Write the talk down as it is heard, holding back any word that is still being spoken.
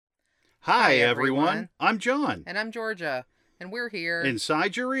Hi, everyone. I'm John. And I'm Georgia. And we're here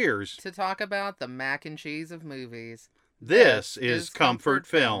Inside your ears. to talk about the mac and cheese of movies. This is Comfort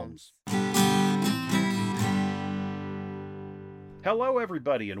Films. Hello,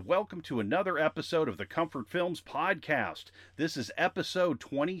 everybody, and welcome to another episode of the Comfort Films podcast. This is episode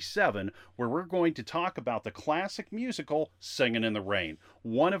 27, where we're going to talk about the classic musical Singin' in the Rain.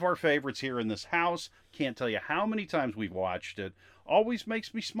 One of our favorites here in this house. Can't tell you how many times we've watched it. Always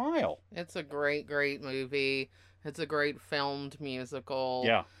makes me smile. It's a great, great movie. It's a great filmed musical.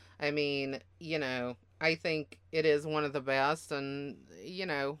 Yeah. I mean, I think it is one of the best, and,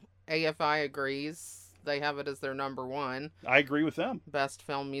 AFI agrees. They have it as their number one. I agree with them. Best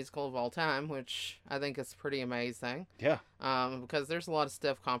film musical of all time, which I think is pretty amazing. Yeah. Because there's a lot of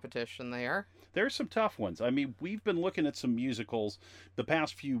stiff competition there. There's some tough ones. I mean, we've been looking at some musicals the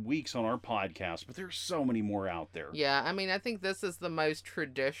past few weeks on our podcast, but there's so many more out there. Yeah, I mean, I think this is the most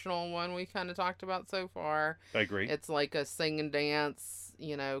traditional one we kind of talked about so far. I agree. It's like a sing and dance,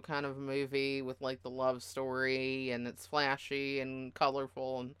 kind of movie with like the love story, and it's flashy and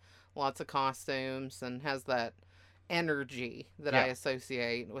colorful and lots of costumes and has that energy that I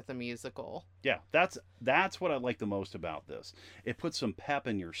associate with a musical. Yeah, that's what I like the most about this. It puts some pep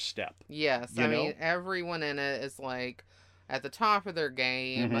in your step. Yes, I mean, everyone in it is like at the top of their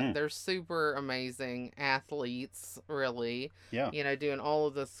game. Mm-hmm. They're super amazing athletes, really. Yeah. Doing all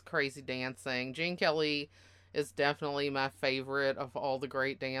of this crazy dancing. Gene Kelly is definitely my favorite of all the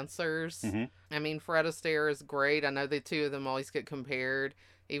great dancers. Mm-hmm. I mean, Fred Astaire is great. I know the two of them always get compared,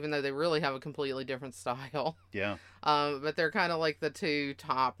 even though they really have a completely different style. Yeah. But they're kind of like the two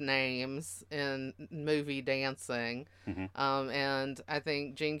top names in movie dancing. Mm-hmm. And I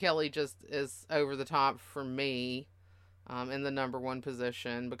think Gene Kelly just is over the top for me in the number one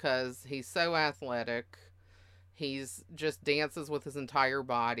position because he's so athletic. He's just dances with his entire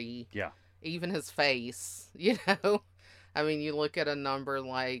body. Yeah. Even his face, I mean, you look at a number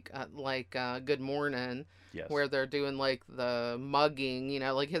like Good Morning, yes, where they're doing like the mugging,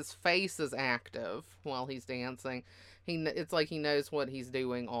 like his face is active while he's dancing. It's like he knows what he's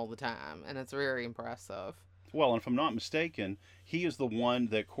doing all the time, and it's very impressive. Well, and if I'm not mistaken, he is the one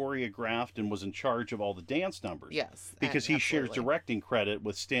that choreographed and was in charge of all the dance numbers. Yes, because he shares directing credit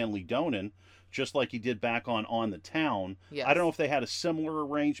with Stanley Donen, just like he did back on the Town. Yes. I don't know if they had a similar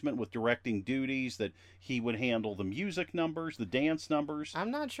arrangement with directing duties, that he would handle the music numbers, the dance numbers.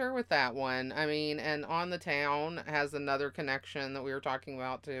 I'm not sure with that one. I mean, and On the Town has another connection that we were talking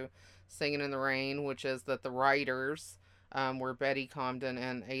about to Singin' in the Rain, which is that the writers were Betty Comden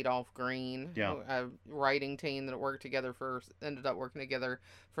and Adolph Green, a writing team that ended up working together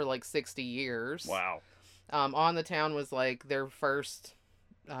for like 60 years. Wow. On the Town was like their first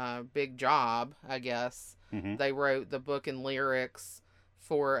big job, I guess. Mm-hmm. They wrote the book and lyrics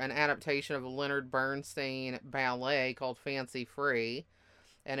for an adaptation of a Leonard Bernstein ballet called Fancy Free,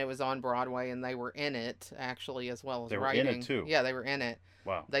 and it was on Broadway, and they were in it actually as well as writing. They were in it too. Yeah, they were in it.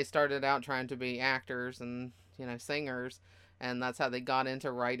 Wow. They started out trying to be actors and singers, and that's how they got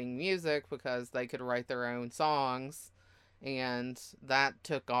into writing music, because they could write their own songs, and that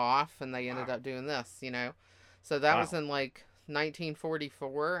took off, and they ended up doing this. So that was in like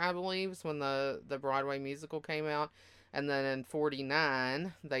 1944, I believe, is when the Broadway musical came out. And then in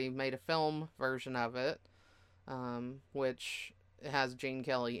 49, they made a film version of it, which has Gene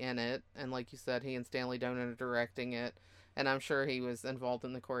Kelly in it. And like you said, he and Stanley Donen are directing it. And I'm sure he was involved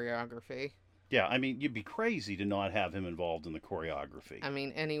in the choreography. Yeah, I mean, you'd be crazy to not have him involved in the choreography. I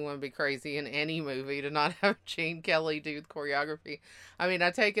mean, anyone would be crazy in any movie to not have Gene Kelly do the choreography. I mean,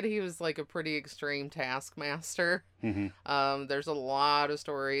 I take it he was like a pretty extreme taskmaster. Mm-hmm. There's a lot of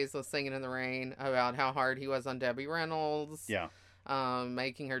stories of Singin' in the Rain about how hard he was on Debbie Reynolds. Yeah.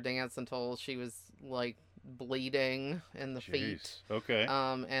 Making her dance until she was like bleeding in the feet. Okay.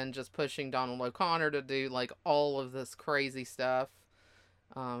 And just pushing Donald O'Connor to do like all of this crazy stuff.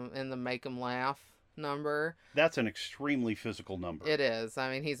 In the Make 'Em Laugh number. That's an extremely physical number. It is. I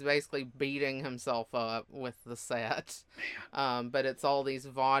mean, he's basically beating himself up with the set. But it's all these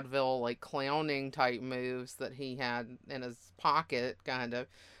vaudeville, like, clowning type moves that he had in his pocket, kind of.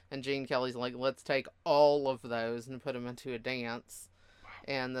 And Gene Kelly's like, let's take all of those and put them into a dance. Wow.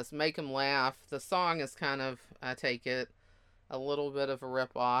 And this Make 'Em Laugh, the song is kind of, I take it, a little bit of a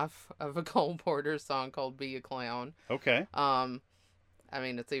rip-off of a Cole Porter song called Be a Clown. Okay. I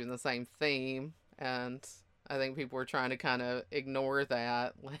mean, it's even the same theme, and I think people were trying to kind of ignore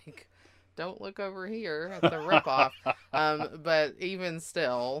that, like, don't look over here at the ripoff. But even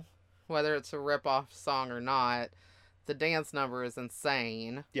still, whether it's a ripoff song or not, the dance number is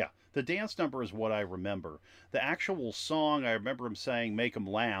insane. Yeah, The dance number is what I remember. The actual song, I remember him saying "make him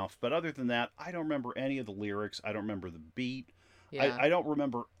laugh," but other than that, I don't remember any of the lyrics. I don't remember the beat. Yeah. I don't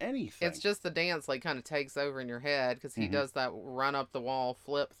remember anything. It's just the dance like kind of takes over in your head because he does that run up the wall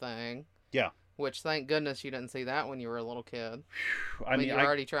flip thing. Yeah. Which thank goodness you didn't see that when you were a little kid. I mean, you're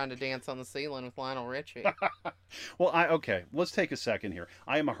already trying to dance on the ceiling with Lionel Richie. Well, okay, let's take a second here.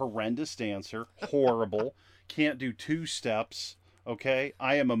 I am a horrendous dancer, horrible, can't do two steps. Okay,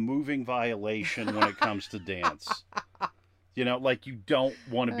 I am a moving violation when it comes to dance. You know, like you don't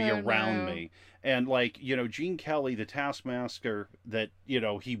want to be around me. And like, you know, Gene Kelly, the taskmaster that, you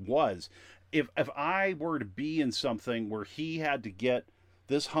know, he was, if I were to be in something where he had to get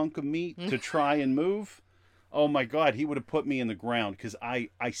this hunk of meat to try and move, oh my God, he would have put me in the ground because I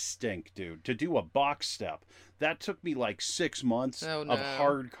stink, dude. To do a box step, that took me like 6 months of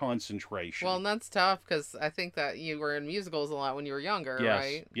hard concentration. Well, and that's tough because I think that you were in musicals a lot when you were younger,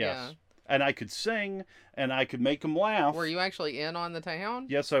 right? Yes. Yeah. And I could sing, and I could make them laugh. Were you actually in On the Town?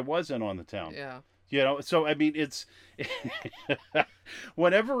 Yes, I was in On the Town. Yeah. You know, so I mean, it's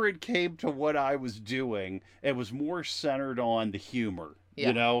whenever it came to what I was doing, it was more centered on the humor,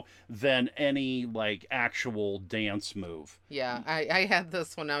 you know, than any like actual dance move. Yeah, I had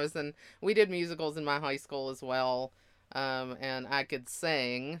this when I was in. We did musicals in my high school as well, and I could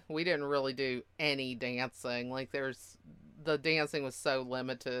sing. We didn't really do any dancing. Like the dancing was so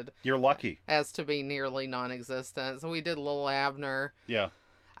limited. You're lucky. As to be nearly non-existent. So we did Lil Abner. Yeah.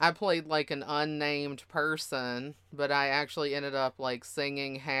 I played like an unnamed person, but I actually ended up like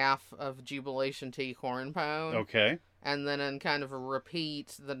singing half of Jubilation Tea Cornpone. Okay. And then in kind of a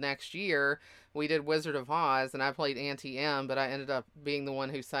repeat the next year, we did Wizard of Oz, and I played Auntie M, but I ended up being the one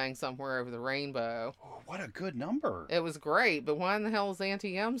who sang Somewhere Over the Rainbow. Oh, what a good number. It was great, but why in the hell is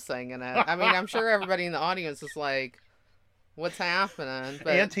Auntie M singing it? I mean, I'm sure everybody in the audience is like, what's happening?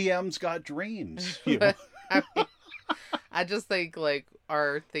 But Auntie M's got dreams. But, I just think like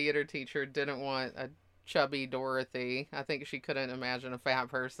our theater teacher didn't want a chubby Dorothy. I think she couldn't imagine a fat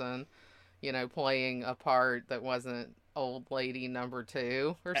person, you know, playing a part that wasn't old lady number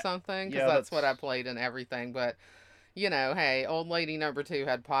 2 or something. Because that's what I played in everything. But, you know, hey, old lady number 2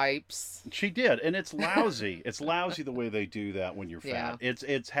 had pipes. She did, and it's lousy. It's lousy the way they do that when you're fat. Yeah.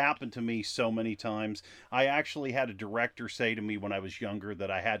 It's happened to me so many times. I actually had a director say to me when I was younger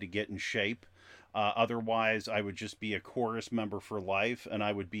that I had to get in shape. Otherwise, I would just be a chorus member for life, and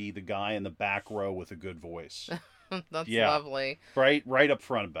I would be the guy in the back row with a good voice. That's lovely. Right up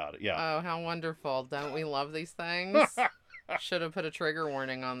front about it, yeah. Oh, how wonderful. Don't we love these things? Should have put a trigger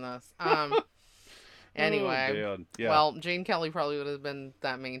warning on this. Anyway, well, Gene Kelly probably would have been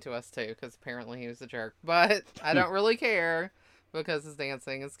that mean to us, too, because apparently he was a jerk. But I don't really care, because his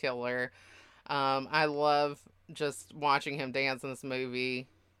dancing is killer. I love just watching him dance in this movie,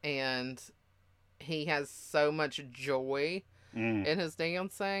 and he has so much joy in his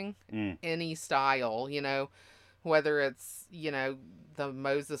dancing, any style, you know, whether it's, you know, the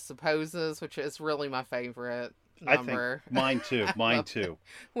Moses Supposes, which is really my favorite number. I think mine too.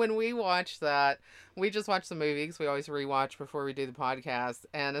 When we watch that, we just watch the movie because we always rewatch before we do the podcast,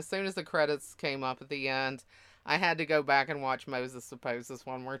 and as soon as the credits came up at the end, I had to go back and watch Moses Supposes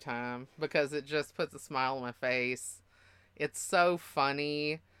one more time because it just puts a smile on my face. It's so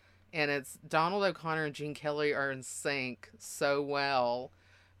funny. And it's Donald O'Connor and Gene Kelly are in sync so well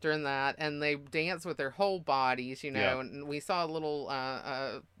during that. And they dance with their whole bodies, you know. Yeah. And we saw a little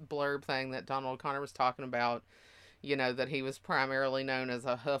blurb thing that Donald O'Connor was talking about, you know, that he was primarily known as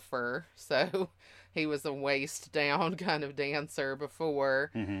a hoofer. So he was a waist down kind of dancer before.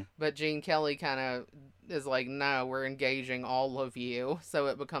 Mm-hmm. But Gene Kelly kind of is like, no, we're engaging all of you. So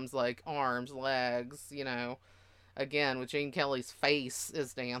it becomes like arms, legs, you know. Again, with Gene Kelly's face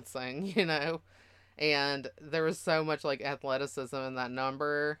is dancing, you know, and there was so much like athleticism in that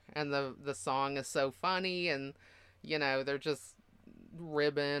number, and the song is so funny, and you know they're just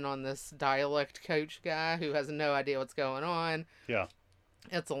ribbing on this dialect coach guy who has no idea what's going on. Yeah,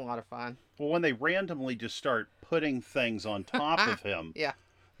 it's a lot of fun. Well, when they randomly just start putting things on top of him, yeah.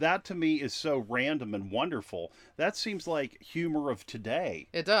 That to me is so random and wonderful. That seems like humor of today.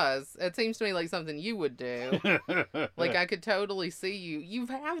 It does. It seems to me like something you would do. Like I could totally see you. You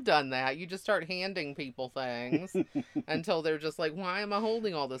have done that. You just start handing people things until they're just like, why am I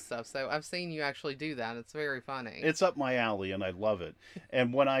holding all this stuff? So I've seen you actually do that. It's very funny. It's up my alley and I love it.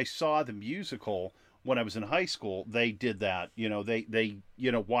 And when I saw the musical when I was in high school, they did that. You know, they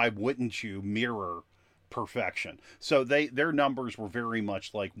you know, why wouldn't you mirror perfection. So their numbers were very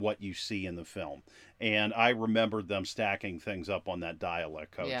much like what you see in the film. And I remembered them stacking things up on that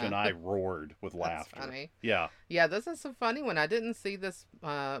dialect coach, Yeah. and I roared with laughter. That's funny. Yeah. Yeah, this is a funny one. I didn't see this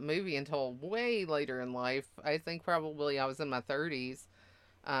movie until way later in life. I think probably I was in my 30s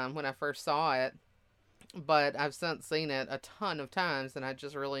when I first saw it. But I've since seen it a ton of times, and I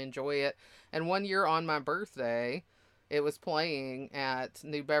just really enjoy it. And one year on my birthday, it was playing at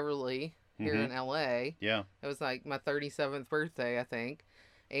New Beverly here in LA. Yeah. It was like my 37th birthday, I think.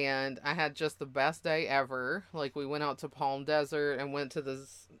 And I had just the best day ever. Like, we went out to Palm Desert and went to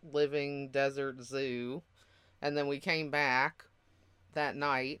this living desert zoo. And then we came back that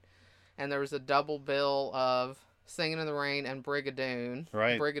night, and there was a double bill of Singing in the Rain and Brigadoon.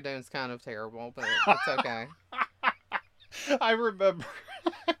 Right. Brigadoone's kind of terrible, but it's okay. I remember.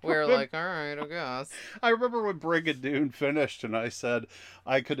 We were like, all right, I guess. I remember when Brigadoon finished, and I said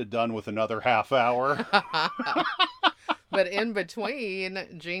I could have done with another half hour. But in between,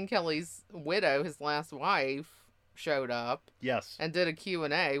 Gene Kelly's widow, his last wife, showed up Yes. and did a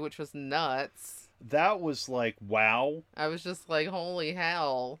Q&A, which was nuts. That was like, wow. I was just like, holy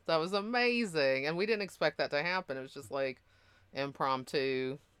hell, that was amazing. And we didn't expect that to happen. It was just like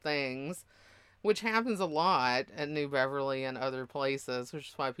impromptu things, which happens a lot at New Beverly and other places, which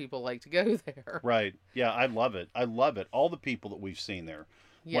is why people like to go there. Right. Yeah, I love it. I love it. All the people that we've seen there.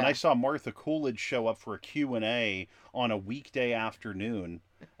 Yeah. When I saw Martha Coolidge show up for a Q&A on a weekday afternoon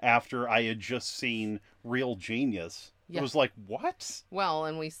after I had just seen Real Genius, Yeah. it was like, what? Well,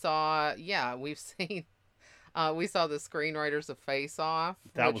 and we saw, we've seen, we saw the screenwriters of Face Off,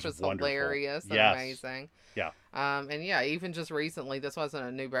 That which was was wonderful. hilarious and Yes. amazing. Yeah. And yeah, even just recently, this wasn't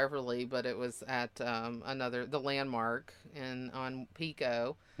at New Beverly, but it was at the Landmark on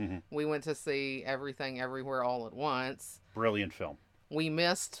Pico. Mhm. We went to see Everything Everywhere All at Once. Brilliant film. We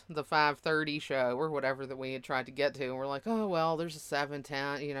missed the 5:30 show or whatever that we had tried to get to, and we're like, oh well, there's a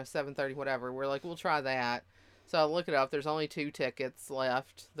 7:10, 7:30, whatever. We're like, we'll try that. So I look it up. There's only 2 tickets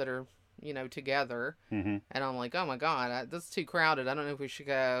left that are together, Mm-hmm. and I'm like, oh my god, this is too crowded. I don't know if we should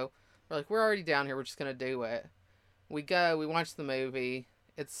go. We're like, we're already down here. We're just gonna do it. We go. We watch the movie.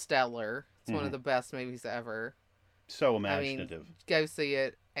 It's stellar. It's one of the best movies ever. So imaginative. I mean, go see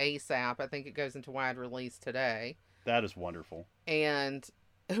it ASAP. I think it goes into wide release today. That is wonderful. And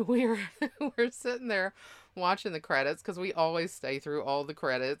we're sitting there watching the credits because we always stay through all the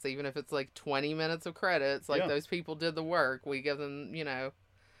credits, even if it's like 20 minutes of credits. Like, those people did the work. We give them,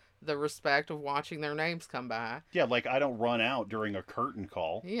 the respect of watching their names come by. Yeah, like I don't run out during a curtain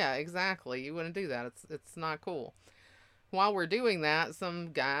call. Yeah, exactly. You wouldn't do that. It's not cool. While we're doing that,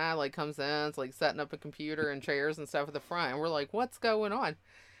 some guy comes in, it's like setting up a computer and chairs and stuff at the front, and we're like, what's going on?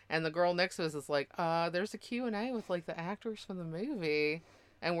 And the girl next to us is like, there's a Q&A with the actors from the movie.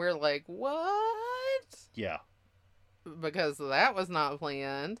 And we're like, what? Yeah. Because that was not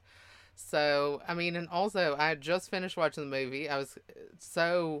planned. So, I mean, and also I had just finished watching the movie. I was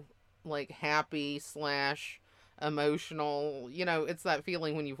so happy / emotional. It's that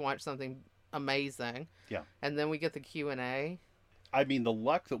feeling when you've watched something amazing. Yeah. And then we get the Q&A. I mean, the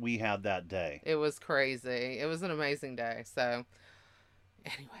luck that we had that day. It was crazy. It was an amazing day. So,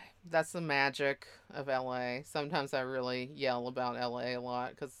 anyway, that's the magic of LA. Sometimes I really yell about LA a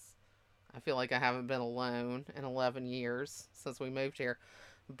lot because I feel like I haven't been alone in 11 years since we moved here.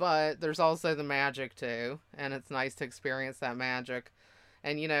 But there's also the magic too, and it's nice to experience that magic.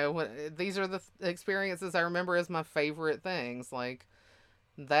 And these are the experiences I remember as my favorite things.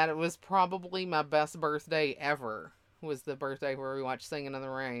 That it was probably my best birthday ever. Was the birthday where we watched Singing in the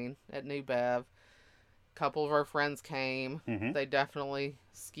Rain at New Bev. A couple of our friends came. Mm-hmm. They definitely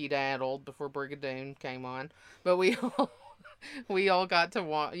skedaddled before Brigadoon came on. But we all got to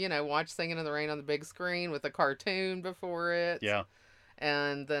watch Singing in the Rain on the big screen with a cartoon before it. Yeah.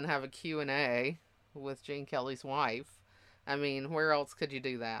 And then have a Q&A with Gene Kelly's wife. I mean, where else could you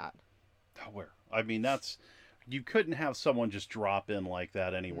do that? Nowhere. I mean, you couldn't have someone just drop in like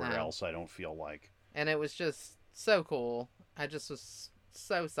that anywhere No. else, I don't feel like. And it was just so cool. I just was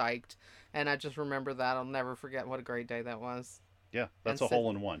so psyched. And I just remember that. I'll never forget what a great day that was. Yeah, that's And a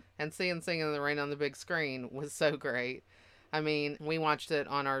hole in one. And seeing Singing in the Rain on the big screen was so great. I mean, we watched it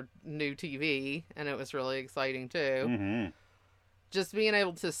on our new TV, and it was really exciting too. Mm-hmm. Just being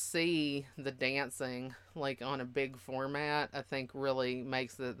able to see the dancing on a big format, I think really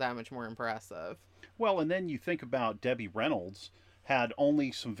makes it that much more impressive. Well, and then you think about Debbie Reynolds had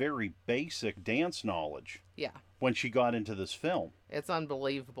only some very basic dance knowledge. Yeah. When she got into this film. It's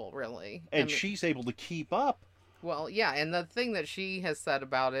unbelievable, really. And she's able to keep up. Well, yeah, and the thing that she has said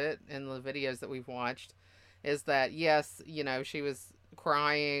about it in the videos that we've watched is that, yes, she was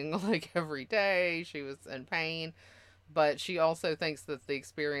crying like every day. She was in pain. But she also thinks that the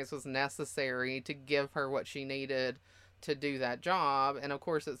experience was necessary to give her what she needed to do that job. And of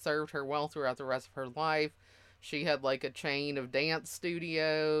course, it served her well throughout the rest of her life. She had like a chain of dance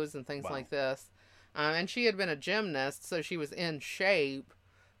studios and things Wow. like this. And she had been a gymnast, so she was in shape,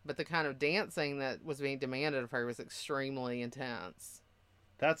 but the kind of dancing that was being demanded of her was extremely intense.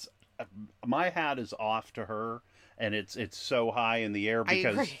 That's my hat is off to her, and it's so high in the air I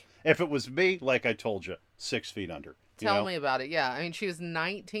because agree. if it was me, like I told you, 6 feet under. Tell me about it. Yeah, I mean, she was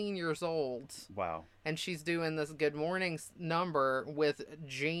 19 years old, Wow. and she's doing this Good Morning number with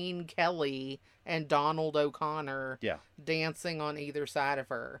Gene Kelly and Donald O'Connor Yeah. dancing on either side of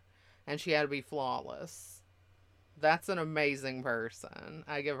her, and she had to be flawless. That's an amazing person.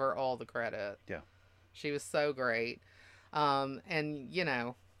 I give her all the credit. Yeah. She was so great. And,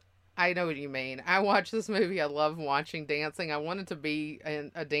 I know what you mean. I watched this movie. I love watching dancing. I wanted to be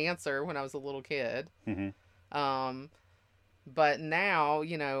a dancer when I was a little kid. Mm-hmm. But now,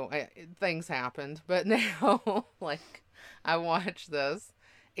 things happened. But now, I watch this.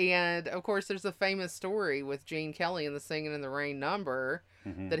 And, of course, there's a famous story with Gene Kelly in the Singing in the Rain number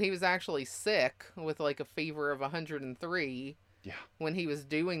Mm-hmm. that he was actually sick with, a fever of 103 Yeah. when he was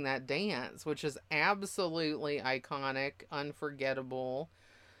doing that dance, which is absolutely iconic, unforgettable.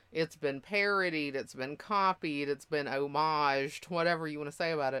 It's been parodied, it's been copied, it's been homaged, whatever you want to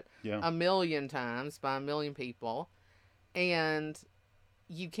say about it, Yeah. a million times by a million people. And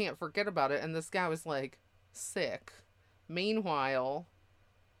you can't forget about it. And this guy was sick. Meanwhile,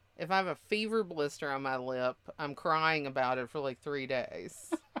 if I have a fever blister on my lip, I'm crying about it for 3 days.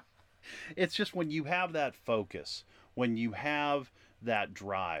 It's just when you have that focus, when you have that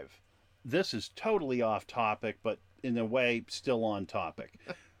drive. This is totally off topic, but in a way still on topic.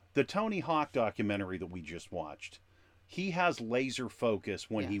 The Tony Hawk documentary that we just watched, he has laser focus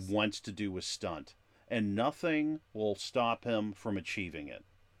when Yes. he wants to do a stunt, and nothing will stop him from achieving it.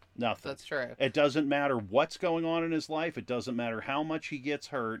 Nothing. That's true. It doesn't matter what's going on in his life. It doesn't matter how much he gets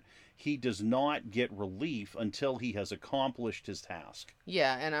hurt. He does not get relief until he has accomplished his task.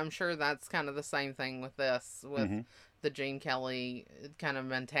 Yeah, and I'm sure that's kind of the same thing with this, with Mhm. the Gene Kelly kind of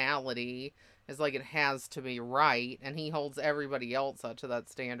mentality. Is it has to be right, and he holds everybody else up to that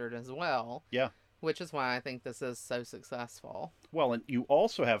standard as well. Yeah. Which is why I think this is so successful. Well, and you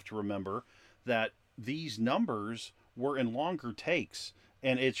also have to remember that these numbers were in longer takes,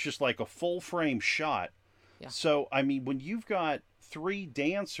 and it's just like a full frame shot. Yeah. So, I mean, when you've got 3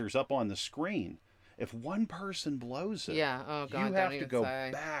 dancers up on the screen, if one person blows it, Yeah, oh God, you don't have to even go say.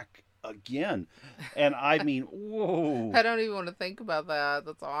 back again. And I mean, whoa. I don't even want to think about that.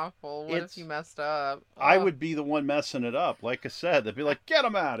 That's awful. What It's- if you messed up? I Oh, would be the one messing it up. Like I said, they'd be like, get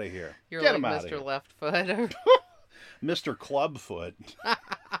him out of here. You're Get like him out of Mr. here. Left Foot. Mr. Clubfoot.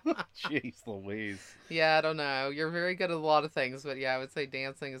 Jeez Louise. Yeah, I don't know. You're very good at a lot of things, but yeah, I would say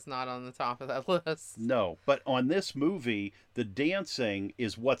dancing is not on the top of that list. No, but on this movie, the dancing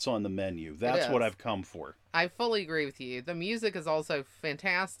is what's on the menu. That's what is. I've come for. I fully agree with you. The music is also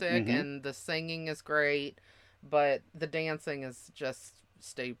fantastic Mhm. and the singing is great, but the dancing is just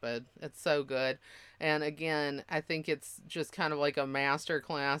stupid. It's so good. And again, I think it's just kind of like a master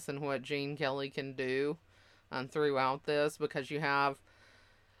class in what Gene Kelly can do throughout this, because you have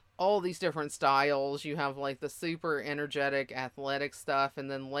all these different styles. You have the super energetic athletic stuff, and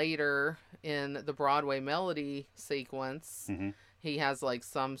then later in the Broadway melody sequence, Mhm. he has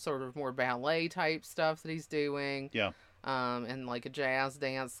some sort of more ballet type stuff that he's doing. Yeah. And a jazz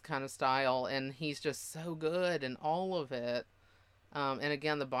dance kind of style, and he's just so good in all of it. And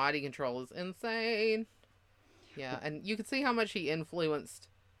again, the body control is insane. Yeah, and you can see how much he influenced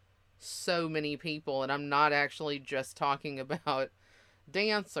so many people, and I'm not actually just talking about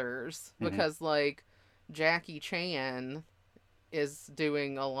dancers, Mhm. because Jackie Chan is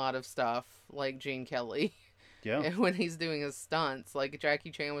doing a lot of stuff like Gene Kelly. Yeah. And when he's doing his stunts,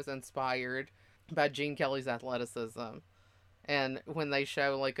 Jackie Chan was inspired by Gene Kelly's athleticism. And when they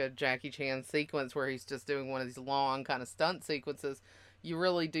show a Jackie Chan sequence where he's just doing one of these long kind of stunt sequences, you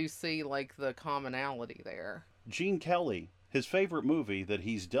really do see the commonality there. Gene Kelly, his favorite movie that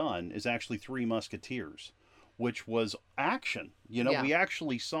he's done is actually Three Musketeers, which was action. Yeah. We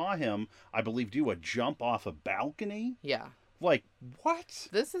actually saw him, I believe, do a jump off a balcony. Yeah. What?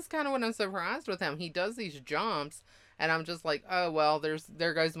 This is kind of what I'm surprised with him. He does these jumps, and I'm just oh, well,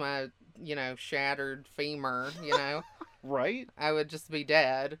 there goes my, shattered femur, Right? I would just be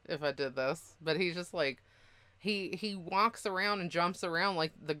dead if I did this. But he's just he walks around and jumps around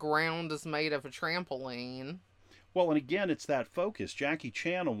like the ground is made of a trampoline. Well, and again, it's that focus. Jackie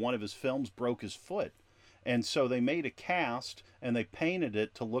Chan on one of his films broke his foot. And so they made a cast and they painted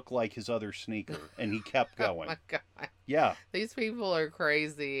it to look like his other sneaker, and he kept Oh going. my god. Yeah, These people are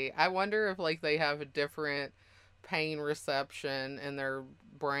crazy. I wonder if like they have a different pain reception in their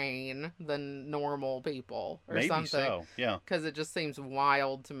brain than normal people or maybe something. so. Yeah. Because it just seems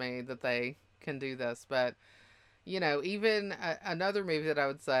wild to me that they can do this. But, even another movie that I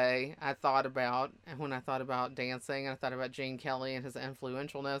would say I thought about, and when I thought about dancing, and I thought about Gene Kelly and his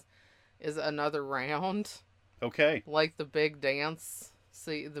influentialness, is Another Round. Okay. Like the big dance.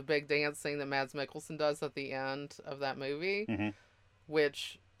 See the big dance scene that Mads Mikkelsen does at the end of that movie, Hmm.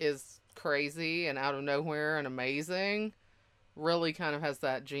 which is crazy and out of nowhere and amazing. Really kind of has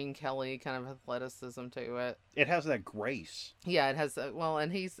that Gene Kelly kind of athleticism to it. It has that grace. Yeah, it has.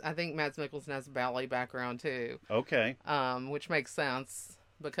 And I think Mads Mikkelsen has a ballet background too, Okay. which makes sense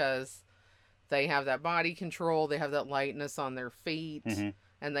because they have that body control, they have that lightness on their feet, Hmm.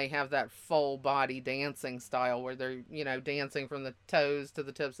 and they have that full body dancing style where they're, dancing from the toes to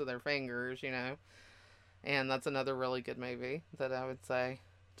the tips of their fingers, And that's another really good movie that I would say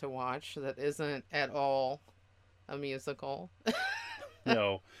to watch that isn't at all a musical.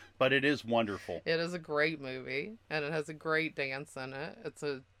 No, but it is wonderful. It is a great movie, and it has a great dance in it. It's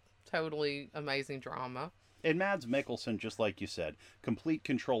a totally amazing drama. And Mads Mikkelsen, just like you said, complete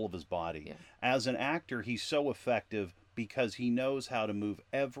control of his body. Yeah. As an actor, he's so effective because he knows how to move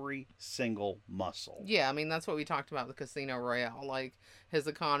every single muscle. Yeah, I mean, that's what we talked about with Casino Royale. Like, his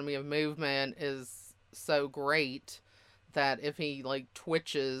economy of movement is so great that if he, like,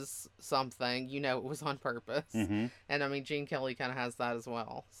 twitches something, it was on purpose. Hmm. And, I mean, Gene Kelly kind of has that as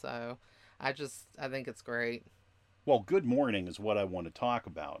well. So, I think it's great. Well, Good Morning is what I want to talk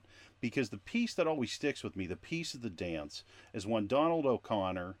about because the piece that always sticks with me, the piece of the dance, is when Donald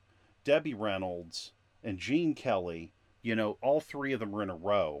O'Connor, Debbie Reynolds, and Gene Kelly, all three of them are in a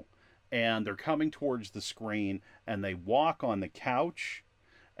row, and they're coming towards the screen, and they walk on the couch,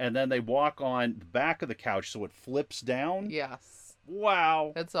 and then they walk on the back of the couch so it flips down. Yes.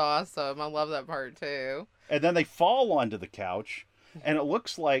 Wow. It's awesome. I love that part, too. And then they fall onto the couch, and it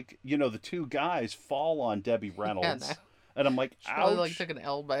looks like, the two guys fall on Debbie Reynolds. no. And I'm like, She ouch. probably, like, took an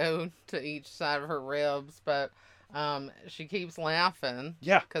elbow to each side of her ribs, but she keeps laughing.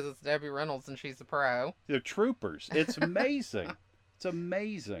 Yeah. Because it's Debbie Reynolds and she's a pro. They're troopers. It's amazing. It's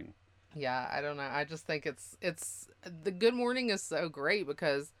amazing. Yeah, I don't know. I just think it's the Good Morning is so great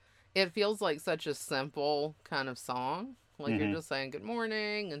because it feels like such a simple kind of song. Like you're just saying good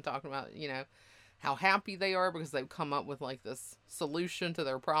morning and talking about, how happy they are because they've come up with like this solution to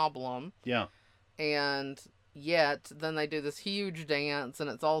their problem. Yeah. And yet then they do this huge dance and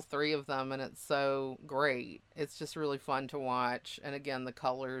it's all three of them and it's so great. It's just really fun to watch. And again, the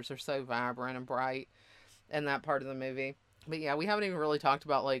colors are so vibrant and bright in that part of the movie. But yeah, we haven't even really talked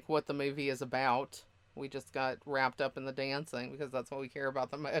about like what the movie is about. We just got wrapped up in the dancing because that's what we care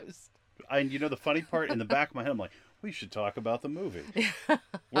about the most. And the funny part in the back of my head, I'm like, we should talk about the movie.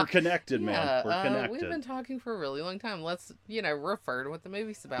 We're connected, man. We're connected. We've been talking for a really long time. Let's, refer to what the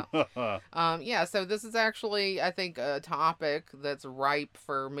movie's about. Yeah, so this is actually, I think, a topic that's ripe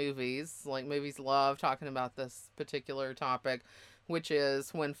for movies. Like, movies love talking about this particular topic, which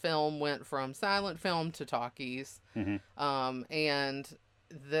is when film went from silent film to talkies. And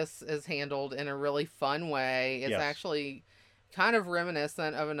this is handled in a really fun way. It's actually kind of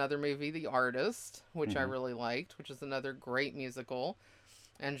reminiscent of another movie, The Artist, which I really liked, which is another great musical.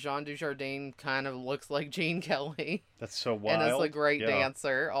 And Jean Dujardin kind of looks like Gene Kelly. That's so wild. And is a great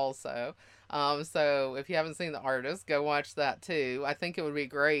dancer also. So if you haven't seen The Artist, go watch that too. I think it would be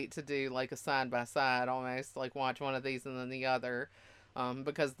great to do like a side-by-side almost, like watch one of these and then the other,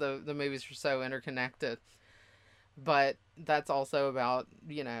 because the movies are so interconnected. But that's also about,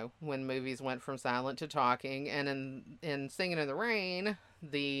 when movies went from silent to talking. And in Singing in the Rain,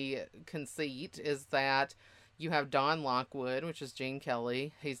 the conceit is that you have Don Lockwood, which is Gene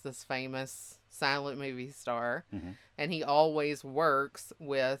Kelly. He's this famous silent movie star. And he always works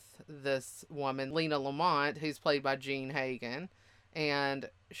with this woman, Lena Lamont, who's played by Jean Hagen. And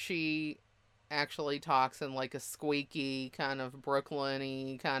she actually talks in like a squeaky, kind of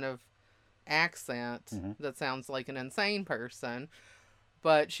Brooklyn-y kind of accent that sounds like an insane person,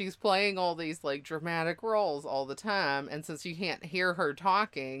 but she's playing all these like dramatic roles all the time, and since you can't hear her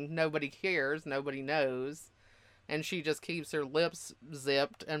talking, nobody cares, nobody knows, and she just keeps her lips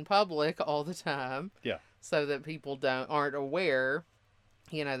zipped in public all the time, so that people aren't aware,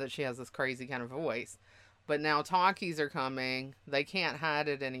 that she has this crazy kind of voice. But now talkies are coming, they can't hide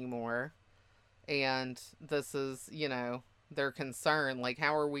it anymore, and this is, their concern, like,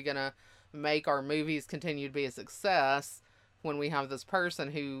 how are we gonna make our movies continue to be a success, when we have this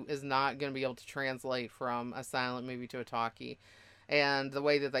person who is not going to be able to translate from a silent movie to a talkie. And the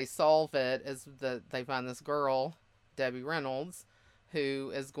way that they solve it is that they find this girl, Debbie Reynolds,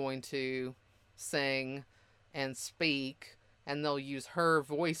 who is going to sing and speak, and they'll use her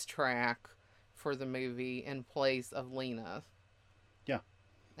voice track for the movie in place of Lena. Yeah.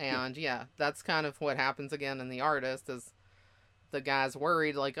 And yeah, that's kind of what happens again in The Artist, is the guy's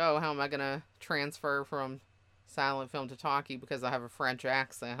worried, like, oh, how am I going to transfer from silent film to talkie because I have a French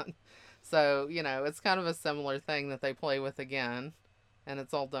accent? So, you know, it's kind of a similar thing that they play with again, and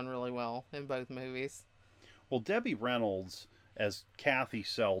it's all done really well in both movies. Well, Debbie Reynolds as Kathy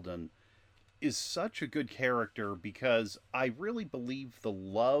Selden is such a good character because I really believe the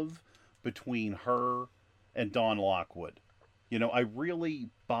love between her and Don Lockwood. You know, I really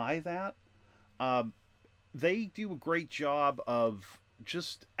buy that. They do a great job of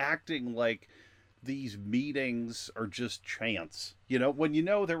just acting like these meetings are just chance. You know, when you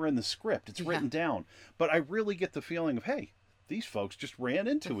know they're in the script, it's written down. But I really get the feeling of, hey, these folks just ran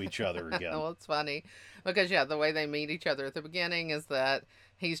into each other again. Well, it's funny because, yeah, the way they meet each other at the beginning is that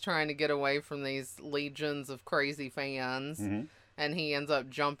he's trying to get away from these legions of crazy fans, and he ends up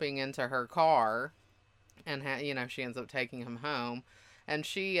jumping into her car, and, you know, she ends up taking him home. And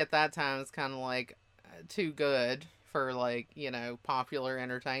she, at that time, is kind of like too good for, like, you know, popular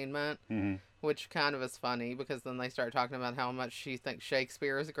entertainment, which kind of is funny because then they start talking about how much she thinks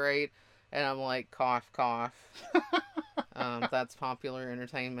Shakespeare is great. And I'm like, cough, cough. That's popular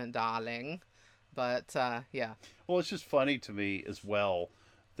entertainment, darling. But, yeah. Well, it's just funny to me as well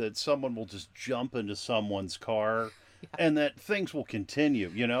that someone will just jump into someone's car and that things will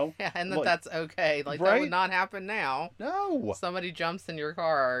continue, you know? Yeah, and that's okay. Like, right? that would not happen now. No. Somebody jumps in your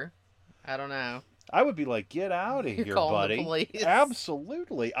car. I don't know. I would be like, get out of here, buddy. The police.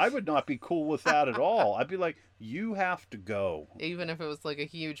 Absolutely. I would not be cool with that at all. I'd be like, you have to go. Even if it was like a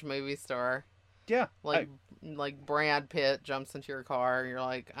huge movie star. Yeah. Like Brad Pitt jumps into your car, you're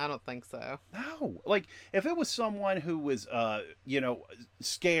like, I don't think so. No. Like, if it was someone who was, you know,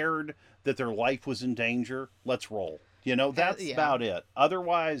 scared that their life was in danger, let's roll. You know, that's about it.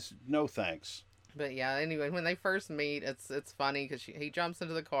 Otherwise, no thanks. But yeah, anyway, when they first meet, it's funny because he jumps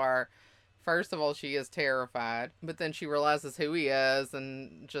into the car. First of all, she is terrified, but then she realizes who he is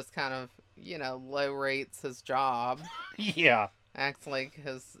and just kind of, you know, low rates his job. Yeah. Acts like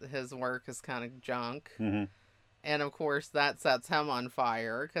his work is kind of junk. Mm-hmm. And of course, that sets him on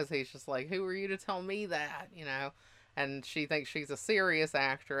fire because he's just like, who are you to tell me that, you know? And she thinks she's a serious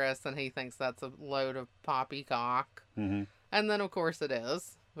actress, and he thinks that's a load of poppycock. Mm-hmm. And then, of course, it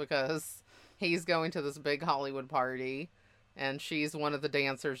is, because he's going to this big Hollywood party, and she's one of the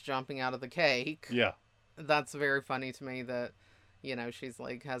dancers jumping out of the cake. Yeah. That's very funny to me that, you know, she's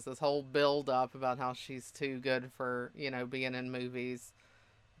like, has this whole build up about how she's too good for, you know, being in movies.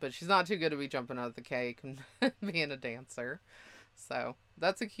 But she's not too good to be jumping out of the cake and being a dancer. So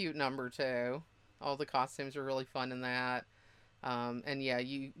that's a cute number, too. All the costumes are really fun in that. And yeah,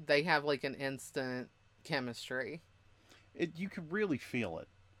 they have like an instant chemistry. You could really feel it.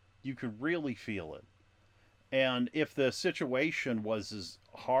 You could really feel it. And if the situation was as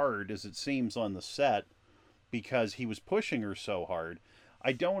hard as it seems on the set, because he was pushing her so hard,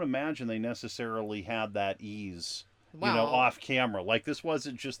 I don't imagine they necessarily had that ease, you know, off camera. Like, this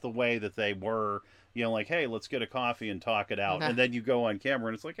wasn't just the way that they were, you know, like, hey, let's get a coffee and talk it out. And then you go on camera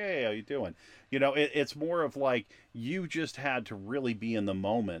and it's like, hey, how you doing? You know, it's more of like, you just had to really be in the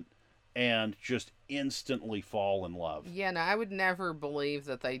moment and just instantly fall in love. Yeah, no, I would never believe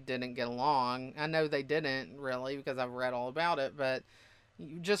that they didn't get along. I know they didn't, really, because I've read all about it, but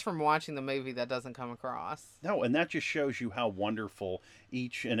just from watching the movie, that doesn't come across. No, and that just shows you how wonderful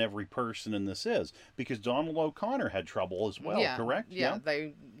each and every person in this is. Because Donald O'Connor had trouble as well, correct? Yeah,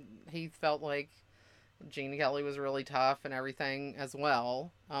 he felt like Gene Kelly was really tough and everything as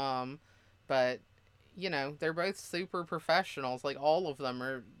well. But, you know, they're both super professionals. Like, all of them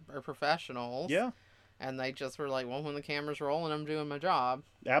are professionals. Yeah. And they just were like, well, when the camera's rolling, I'm doing my job.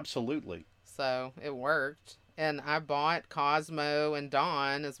 Absolutely. So it worked. And I bought Cosmo and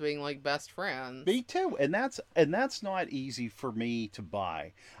Don as being like best friends. Me too. And that's not easy for me to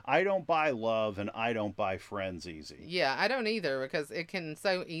buy. I don't buy love and I don't buy friends easy. Yeah, I don't either, because it can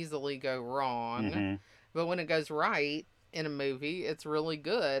so easily go wrong. Mm-hmm. But when it goes right in a movie, it's really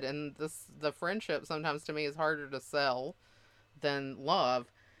good. And the friendship sometimes to me is harder to sell than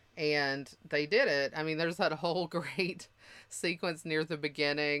love. And they did it. I mean, there's that whole great sequence near the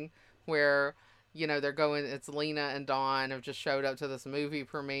beginning where, you know, it's Lena and Don have just showed up to this movie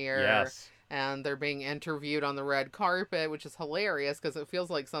premiere. Yes. And they're being interviewed on the red carpet, which is hilarious because it feels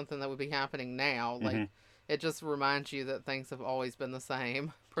like something that would be happening now. Like, it just reminds you that things have always been the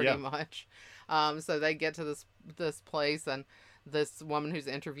same, pretty Yeah. much. So they get to this place, and this woman who's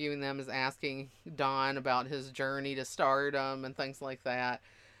interviewing them is asking Don about his journey to stardom and things like that.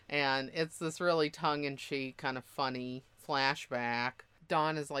 And it's this really tongue-in-cheek, kind of funny flashback.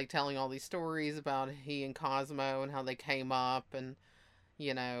 Don is like telling all these stories about he and Cosmo and how they came up, and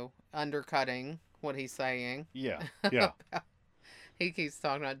undercutting what he's saying. Yeah. Yeah. He keeps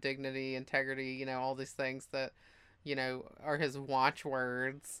talking about dignity, integrity, all these things that, are his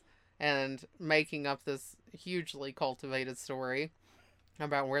watchwords, and making up this hugely cultivated story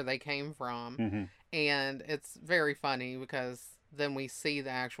about where they came from. Mm-hmm. And it's very funny because then we see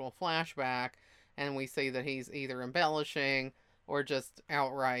the actual flashback, and we see that he's either embellishing or just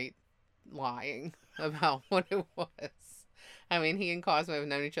outright lying about what it was. I mean, he and Cosmo have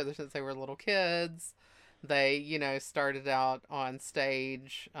known each other since they were little kids. They, started out on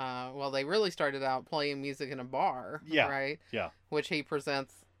stage. They really started out playing music in a bar, Yeah. right? Yeah. Which he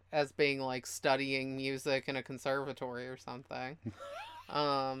presents as being like studying music in a conservatory or something.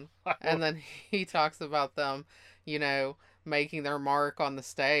 And then he talks about them, making their mark on the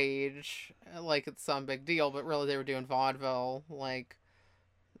stage like it's some big deal, but really they were doing vaudeville, like,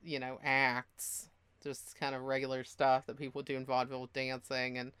 acts, just kind of regular stuff that people do in vaudeville,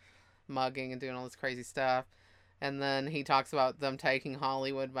 dancing and mugging and doing all this crazy stuff. And then he talks about them taking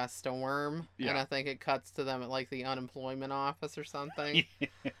Hollywood by storm. Yeah. And I think it cuts to them at like the unemployment office or something.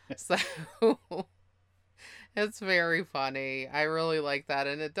 So it's very funny. I really like that.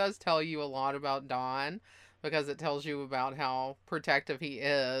 And it does tell you a lot about Don, because it tells you about how protective he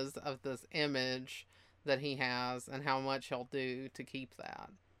is of this image that he has and how much he'll do to keep that.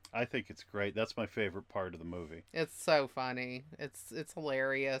 I think it's great. That's my favorite part of the movie. It's so funny. It's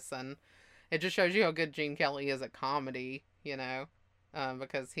hilarious, and it just shows you how good Gene Kelly is at comedy,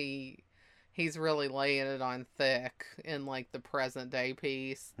 because he's really laying it on thick in like the present day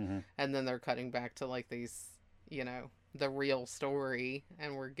piece, Mm-hmm. and then they're cutting back to like these, the real story,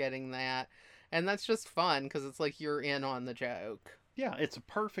 and we're getting that, and that's just fun because it's like you're in on the joke. Yeah, it's a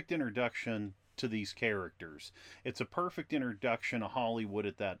perfect introduction to these characters. It's a perfect introduction to Hollywood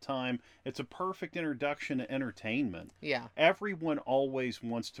at that time. It's a perfect introduction to entertainment. Yeah. Everyone always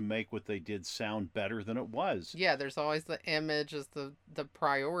wants to make what they did sound better than it was. Yeah, there's always the image as the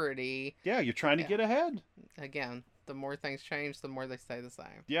priority. Yeah, you're trying to get ahead. Again, the more things change, the more they stay the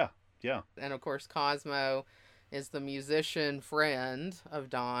same. Yeah, yeah. And of course, Cosmo is the musician friend of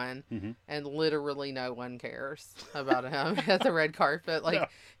Don, Mm-hmm. and literally no one cares about him at the red carpet. Like, No.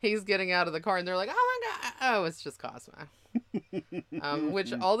 He's getting out of the car, and they're like, oh my God, oh, it's just Cosmo.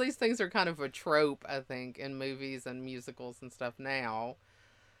 Which all these things are kind of a trope, I think, in movies and musicals and stuff now.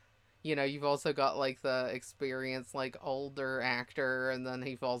 You've also got, like, the experienced, like, older actor, and then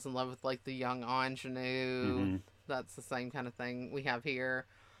he falls in love with, like, the young ingenue. Mm-hmm. That's the same kind of thing we have here.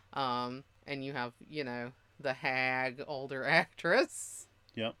 And you have, the hag older actress.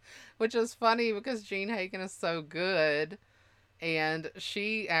 Yep. Which is funny because Jean Hagen is so good, and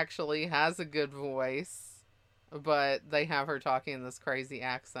she actually has a good voice, but they have her talking in this crazy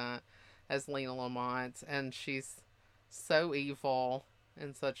accent as Lena Lamont, and she's so evil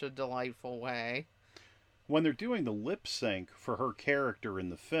in such a delightful way. When they're doing the lip sync for her character in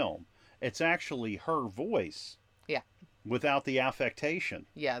the film, it's actually her voice. Yeah. Without the affectation.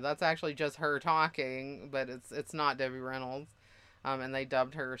 Yeah, that's actually just her talking, but it's not Debbie Reynolds. And they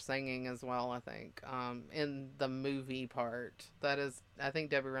dubbed her singing as well, I think, in the movie part. That is, I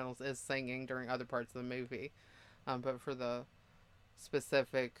think Debbie Reynolds is singing during other parts of the movie. But for the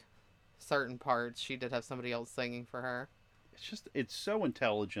specific certain parts, she did have somebody else singing for her. It's so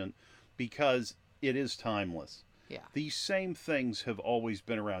intelligent because it is timeless. Yeah. These same things have always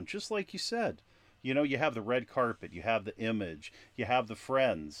been around, just like you said. You have the red carpet, you have the image, you have the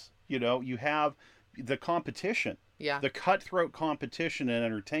friends, you have the competition. Yeah. The cutthroat competition in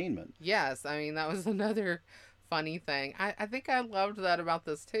entertainment. Yes, I mean, that was another funny thing. I think I loved that about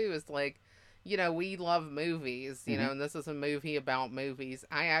this, too, is like, we love movies, Mm-hmm. and this is a movie about movies.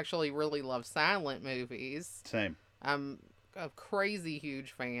 I actually really love silent movies. Same. I'm a crazy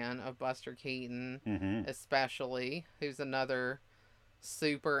huge fan of Buster Keaton, Mm-hmm. especially, who's another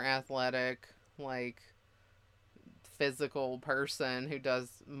super athletic, like, physical person who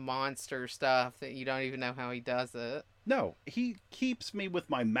does monster stuff that you don't even know how he does it. No, he keeps me with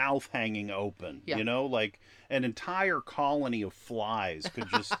my mouth hanging open. Yeah. Like an entire colony of flies could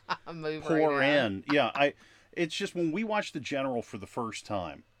just Move pour right in. Yeah, it's just when we watched The General for the first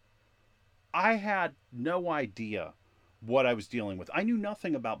time, I had no idea what I was dealing with. I knew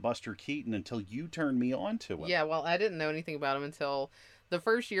nothing about Buster Keaton until you turned me on to him. Yeah, well, I didn't know anything about him until the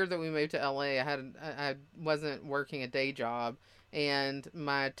first year that we moved to LA, I wasn't working a day job, and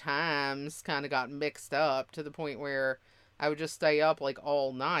my times kind of got mixed up to the point where I would just stay up like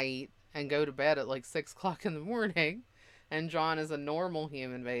all night and go to bed at like 6 o'clock in the morning. And John is a normal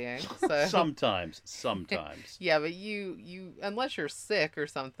human being, so Sometimes. yeah, but you unless you're sick or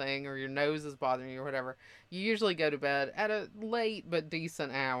something, or your nose is bothering you or whatever, you usually go to bed at a late but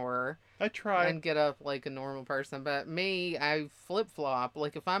decent hour I try. and get up like a normal person. But me, I flip flop.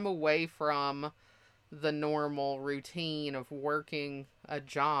 Like if I'm away from the normal routine of working a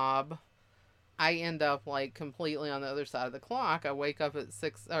job, I end up like completely on the other side of the clock. I wake up at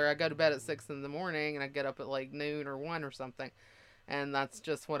 6, or I go to bed at 6 in the morning, and I get up at like noon or 1 or something. And that's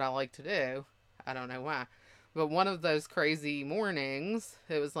just what I like to do. I don't know why. But one of those crazy mornings,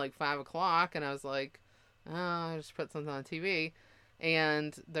 it was like 5 o'clock, and I was like, oh, I just put something on TV.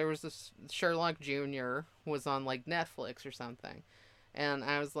 And there was this Sherlock Jr. was on like Netflix or something. And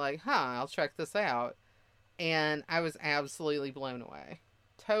I was like, I'll check this out. And I was absolutely blown away.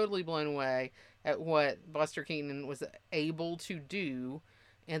 Totally blown away at what Buster Keaton was able to do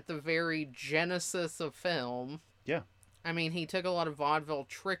at the very genesis of film. Yeah. I mean, he took a lot of vaudeville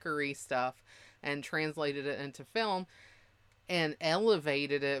trickery stuff and translated it into film and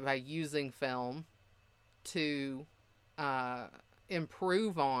elevated it by using film to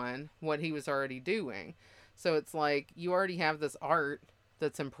improve on what he was already doing. So it's like you already have this art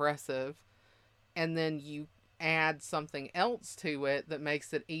that's impressive, and then you add something else to it that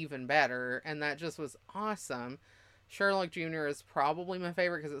makes it even better, and that just was awesome. Sherlock Jr. is probably my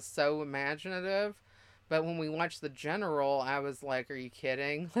favorite because it's so imaginative, but when we watched The General, I was like, are you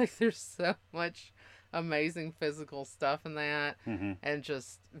kidding? Like, there's so much amazing physical stuff in that, and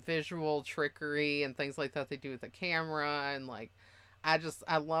just visual trickery and things like that they do with the camera, and like,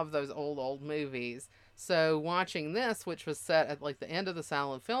 I love those old movies. So watching this, which was set at like the end of the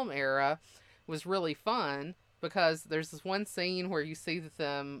silent film era, was really fun, because there's this one scene where you see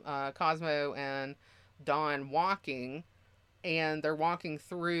them, Cosmo and Don walking, and they're walking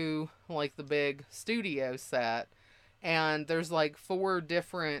through like the big studio set, and there's like 4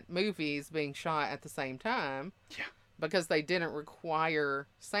 different movies being shot at the same time. Yeah. Because they didn't require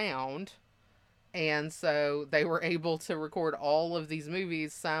sound, and so they were able to record all of these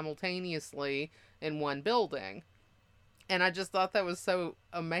movies simultaneously in one building. And I just thought that was so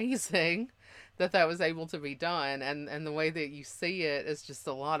amazing that was able to be done. And the way that you see it is just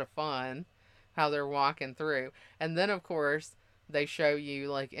a lot of fun, how they're walking through. And then, of course, they show you,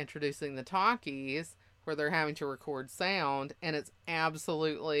 like, introducing the talkies, where they're having to record sound, and it's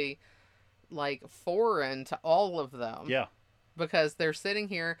absolutely, like, foreign to all of them. Yeah. Because they're sitting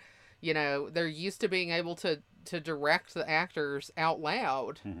here, you know, they're used to being able to direct the actors out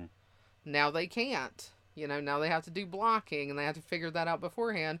loud. Now they can't. You know, now they have to do blocking, and they have to figure that out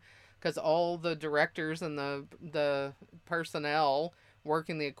beforehand, because all the directors and the personnel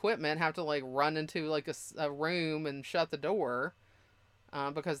working the equipment have to, like, run into, like, a room and shut the door,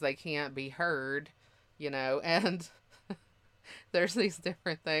 because they can't be heard, you know, and there's these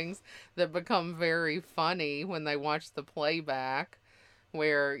different things that become very funny when they watch the playback,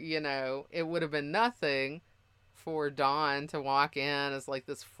 where, you know, it would have been nothing for Don to walk in as, like,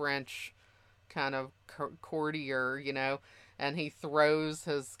 this French kind of courtier, you know, and he throws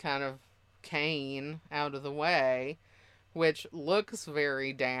his kind of cane out of the way, which looks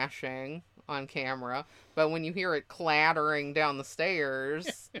very dashing on camera, but when you hear it clattering down the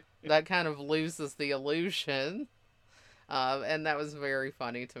stairs, that kind of loses the illusion. And that was very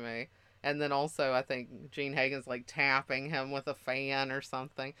funny to me. And then also, I think Gene Hagen's like tapping him with a fan or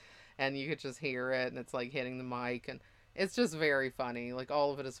something, and you could just hear it, and it's like hitting the mic, and it's just very funny. Like,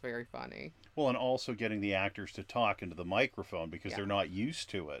 all of it is very funny. Well, and also getting the actors to talk into the microphone, because they're not used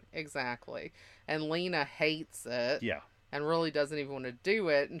to it. Exactly. And Lena hates it. Yeah. And really doesn't even want to do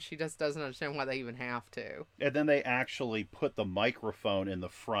it, and she just doesn't understand why they even have to. And then they actually put the microphone in the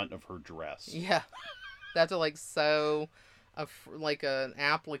front of her dress. Yeah. They have to, like, sew like an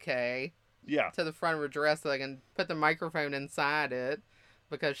applique to the front of her dress so they can put the microphone inside it,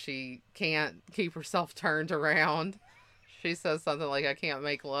 because she can't keep herself turned around. She says something like, I can't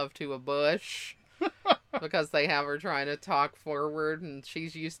make love to a bush, because they have her trying to talk forward, and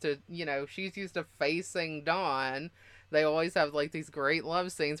she's used to, you know, she's used to facing Don. They always have, like, these great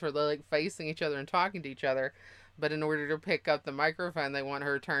love scenes where they're, like, facing each other and talking to each other, but in order to pick up the microphone, they want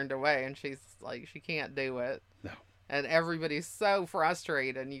her turned away, and she's like, she can't do it. No. And everybody's so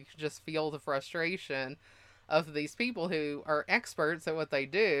frustrated, and you can just feel the frustration of these people who are experts at what they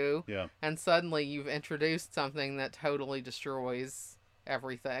do. Yeah. And suddenly you've introduced something that totally destroys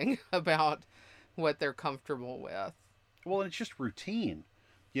everything about what they're comfortable with. Well, and it's just routine.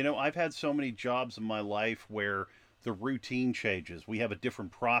 You know, I've had so many jobs in my life where the routine changes. We have a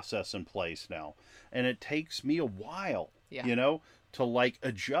different process in place now. And it takes me a while, Yeah. you know, to like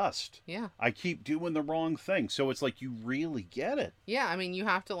adjust. Yeah. I keep doing the wrong thing. So it's like you really get it. Yeah, I mean, you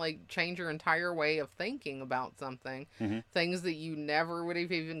have to like change your entire way of thinking about something. Hmm. Things that you never would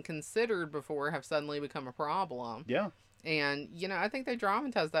have even considered before have suddenly become a problem. Yeah. And, you know, I think they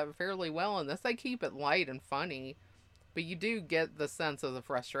dramatize that fairly well in this. They keep it light and funny, but you do get the sense of the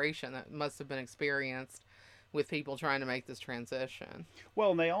frustration that must have been experienced with people trying to make this transition.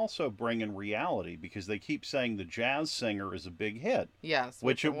 Well, and they also bring in reality because they keep saying the jazz singer is a big hit, Yes,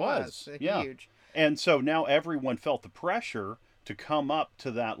 which it was. Yeah. huge. And so now everyone felt the pressure to come up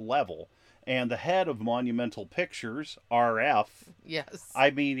to that level. And the head of Monumental Pictures, RF, Yes.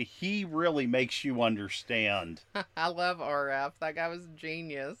 I mean, he really makes you understand. I love RF. That guy was a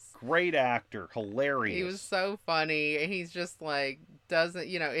genius. Great actor, hilarious. He was so funny. He's just like, doesn't,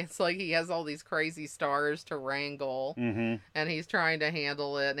 you know, it's like he has all these crazy stars to wrangle Mm-hmm. and he's trying to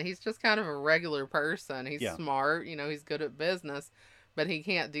handle it. And he's just kind of a regular person. He's Yeah. smart, you know, he's good at business, but he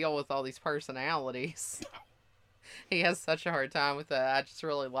can't deal with all these personalities. He has such a hard time with that. I just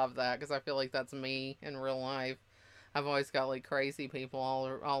really love that because I feel like that's me in real life. I've always got like crazy people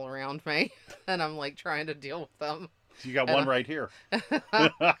all around me, and I'm like trying to deal with them. You got And one right here.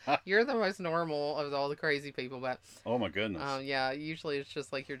 You're the most normal of all the crazy people, but Oh, my goodness. yeah, usually it's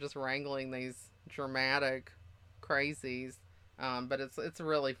just like you're just wrangling these dramatic crazies. But it's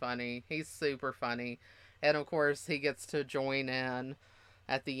really funny. He's super funny, and of course he gets to join in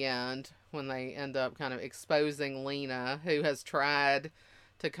at the end when they end up kind of exposing Lena, who has tried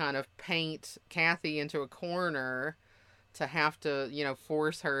to kind of paint Kathy into a corner to have to, you know,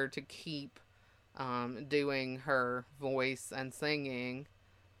 force her to keep doing her voice and singing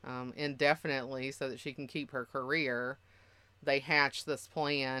indefinitely so that she can keep her career. They hatch this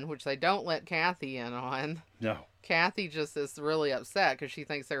plan, which they don't let Kathy in on. No. Kathy just is really upset because she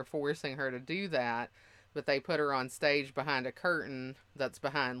thinks they're forcing her to do that. But they put her on stage behind a curtain that's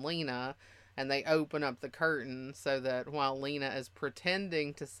behind Lena, and they open up the curtain so that while Lena is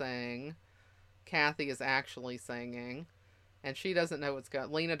pretending to sing, Kathy is actually singing, and she doesn't know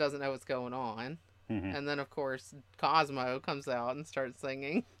Lena doesn't know what's going on. Mm-hmm. And then of course Cosmo comes out and starts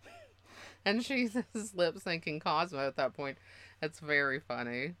singing, and she's lip syncing Cosmo at that point. It's very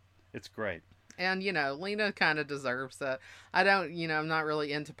funny. It's great. And, you know, Lena kind of deserves it. I don't, you know, I'm not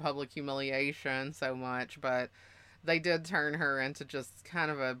really into public humiliation so much, but they did turn her into just kind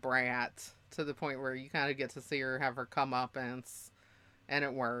of a brat to the point where you kind of get to see her have her comeuppance, and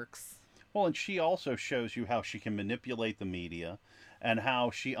it works. Well, and she also shows you how she can manipulate the media and how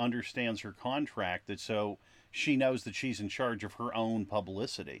she understands her contract, that so she knows that she's in charge of her own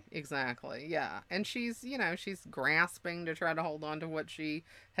publicity. Exactly, yeah. And she's, you know, she's grasping to try to hold on to what she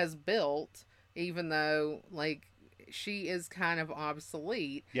has built, even though, like, she is kind of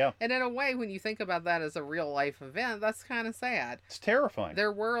obsolete. Yeah. And in a way, when you think about that as a real life event, that's kind of sad. It's terrifying.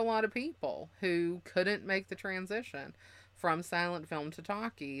 There were a lot of people who couldn't make the transition from silent film to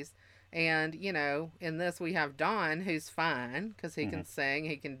talkies. And, you know, in this we have Don, who's fine because he can sing,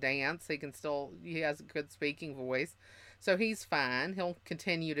 he can dance, he has a good speaking voice. So he's fine. He'll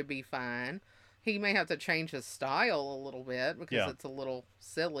continue to be fine. He may have to change his style a little bit because it's a little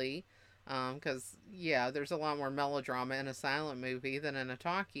silly. Because, yeah, there's a lot more melodrama in a silent movie than in a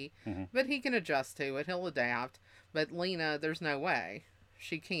talkie. Mm-hmm. But he can adjust to it. He'll adapt. But Lena, there's no way.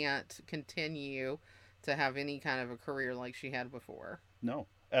 She can't continue to have any kind of a career like she had before. No.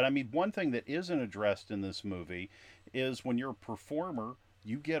 And I mean, one thing that isn't addressed in this movie is when you're a performer,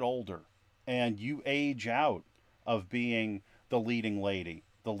 you get older and you age out of being the leading lady,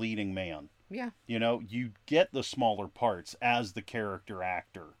 the leading man. Yeah. You know, you get the smaller parts as the character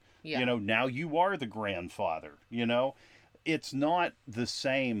actor. Yeah. You know, now you are the grandfather, you know. It's not the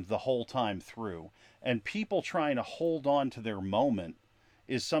same the whole time through. And people trying to hold on to their moment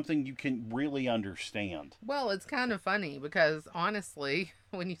is something you can really understand. Well, it's kind of funny because honestly,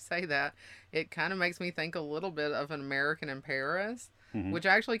 when you say that, it kind of makes me think a little bit of An American in Paris, which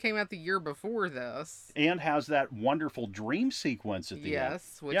actually came out the year before this. And has that wonderful dream sequence at the end.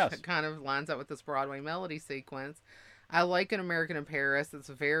 Which kind of lines up with this Broadway melody sequence. I like An American in Paris. It's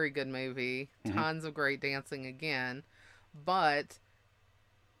a very good movie. Tons of great dancing again. But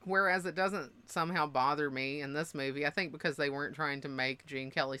whereas it doesn't somehow bother me in this movie, I think because they weren't trying to make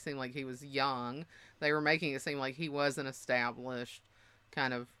Gene Kelly seem like he was young. They were making it seem like he was an established,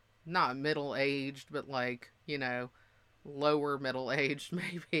 kind of, not middle-aged, but like, you know, lower middle-aged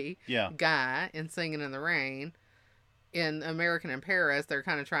maybe, guy in Singing in the Rain. in American in Paris, they're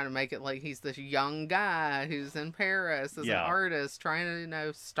kind of trying to make it like he's this young guy who's in Paris as an Yeah. artist trying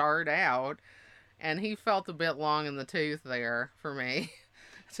to, start out. And he felt a bit long in the tooth there for me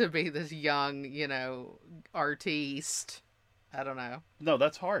to be this young, artiste. I don't know. No,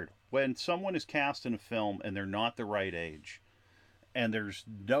 that's hard. When someone is cast in a film and they're not the right age, and there's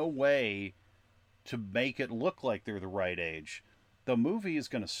no way to make it look like they're the right age, the movie is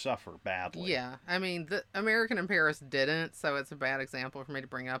going to suffer badly. Yeah, I mean, the American in Paris didn't, so it's a bad example for me to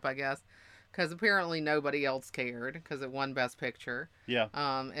bring up, I guess, because apparently nobody else cared because it won Best Picture. Yeah.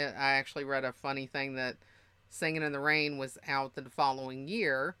 I actually read a funny thing that Singing in the Rain was out the following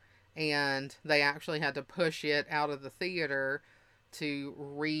year, and they actually had to push it out of the theater to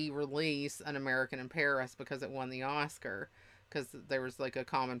re-release An American in Paris because it won the Oscar, because there was like a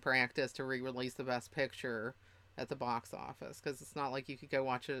common practice to re-release the Best Picture at the box office, because it's not like you could go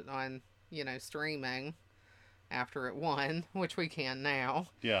watch it on, streaming after it won, which we can now.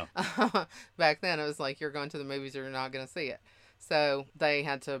 Yeah. Back then it was like you're going to the movies or you're not going to see it. So they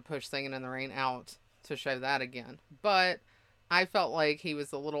had to push Singing in the Rain out to show that again. But I felt like he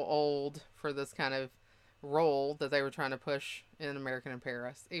was a little old for this kind of role that they were trying to push in American in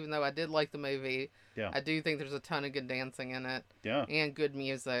Paris. Even though I did like the movie, Yeah. I do think there's a ton of good dancing in it. Yeah. And good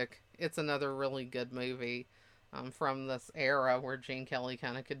music. It's another really good movie from this era where Gene Kelly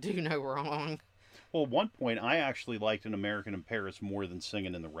kind of could do no wrong. Well, at one point, I actually liked An American in Paris more than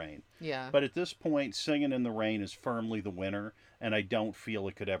Singing in the Rain. Yeah. But at this point, Singing in the Rain is firmly the winner, and I don't feel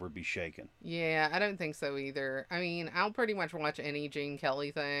it could ever be shaken. Yeah, I don't think so either. I mean, I'll pretty much watch any Gene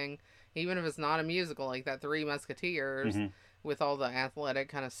Kelly thing, even if it's not a musical, like that Three Musketeers with all the athletic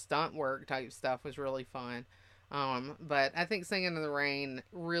kind of stunt work type stuff was really fun. But I think Singing in the Rain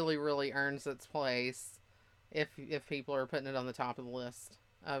really, really earns its place if people are putting it on the top of the list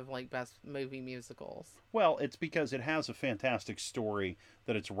of like best movie musicals. Well, it's because it has a fantastic story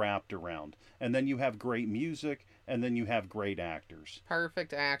that it's wrapped around. And then you have great music, and then you have great actors.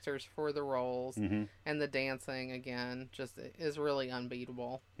 Perfect actors for the roles, Mm-hmm. and the dancing, again, just is really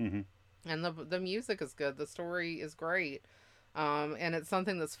unbeatable. Mm-hmm. And the music is good. The story is great. And it's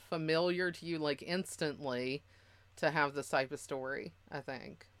something that's familiar to you, like, instantly to have this type of story, I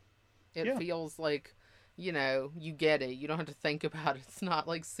think. It feels like, you get it. You don't have to think about it. It's not,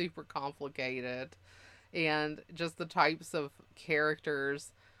 like, super complicated. And just the types of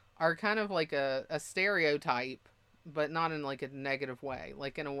characters are kind of like a stereotype, but not in, like, a negative way.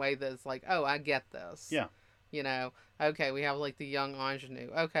 Like, in a way that's like, oh, I get this. Yeah. Okay, we have, like, the young ingenue.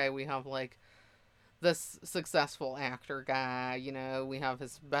 Okay, we have, like, this successful actor guy. We have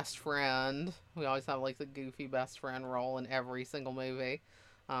his best friend. We always have, like, the goofy best friend role in every single movie.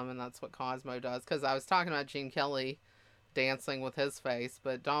 And that's what Cosmo does. Because I was talking about Gene Kelly dancing with his face,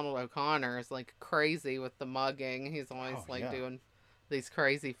 but Donald O'Connor is, like, crazy with the mugging. He's always, doing these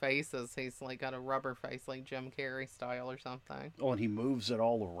crazy faces. He's, like, got a rubber face, like Jim Carrey style or something. Oh, and he moves it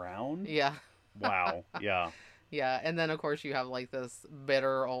all around? Yeah. Wow. Yeah. Yeah, and then of course you have like this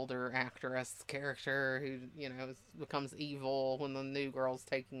bitter older actress character who becomes evil when the new girl's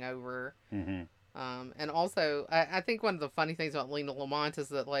taking over. Mm-hmm. And also I think one of the funny things about Lena Lamont is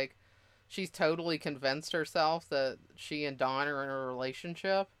that like she's totally convinced herself that she and Don are in a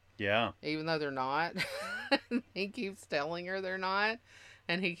relationship. Yeah. Even though they're not. He keeps telling her they're not.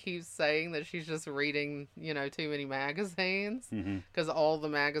 And he keeps saying that she's just reading, too many magazines. Because all the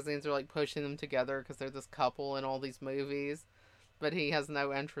magazines are, like, pushing them together because they're this couple in all these movies. But he has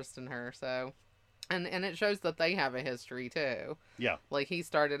no interest in her, so... And it shows that they have a history, too. Yeah. Like, he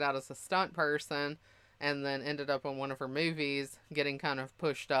started out as a stunt person and then ended up on one of her movies getting kind of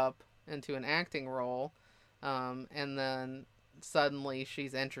pushed up into an acting role. And then... suddenly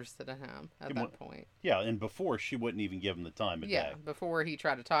she's interested in him at that point. Yeah, and before she wouldn't even give him the time of day. Yeah, before he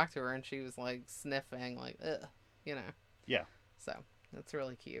tried to talk to her and she was like sniffing, like, ugh, Yeah. So, that's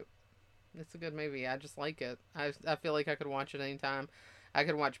really cute. It's a good movie. I just like it. I feel like I could watch it anytime. I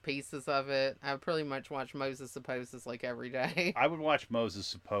could watch pieces of it. I would pretty much watch Moses Supposes like every day. I would watch Moses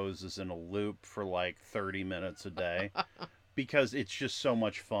Supposes in a loop for like 30 minutes a day because it's just so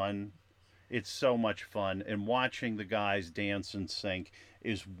much fun. It's so much fun, and watching the guys dance and sync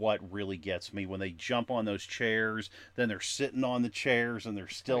is what really gets me. When they jump on those chairs, then they're sitting on the chairs and they're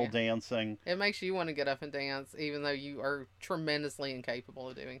still dancing. It makes you want to get up and dance, even though you are tremendously incapable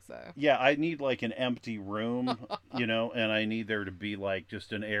of doing so. Yeah, I need like an empty room, and I need there to be like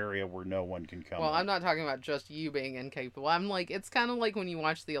just an area where no one can come. Well, I'm not talking about just you being incapable. I'm like, it's kind of like when you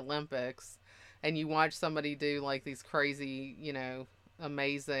watch the Olympics and you watch somebody do like these crazy,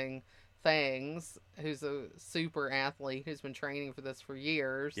 amazing things, who's a super athlete who's been training for this for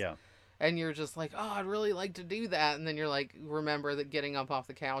years. Yeah. and you're just like, oh, I'd really like to do that, and then you're like, remember that getting up off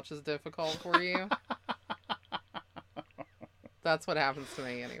the couch is difficult for you. That's what happens to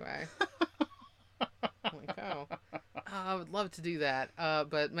me anyway. I'm like, oh, I would love to do that,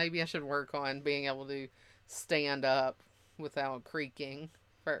 but maybe I should work on being able to stand up without creaking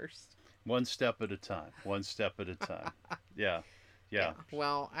first. One step at a time. One step at a time. Yeah. Yeah.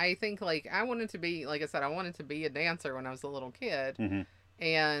 Well, I think like I wanted to be, like I said, I wanted to be a dancer when I was a little kid. Mm-hmm.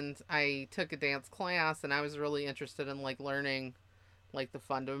 And I took a dance class, and I was really interested in like learning like the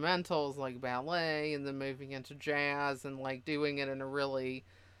fundamentals, like ballet, and then moving into jazz and like doing it in a really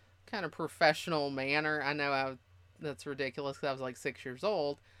kind of professional manner. I know that's ridiculous because I was like 6 years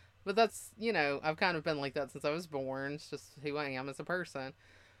old, but that's, I've kind of been like that since I was born. It's just who I am as a person.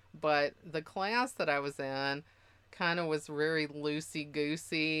 But the class that I was in kind of was very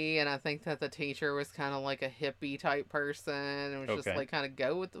loosey-goosey, and I think that the teacher was kind of like a hippie type person, and was just like kind of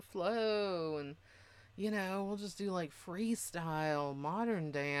go with the flow, and we'll just do like freestyle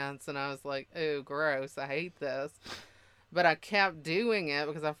modern dance. And I was like, oh, gross, I hate this. But I kept doing it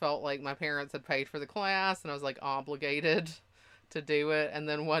because I felt like my parents had paid for the class, and I was like obligated to do it. And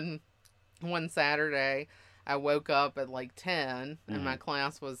then one Saturday I woke up at like 10, and my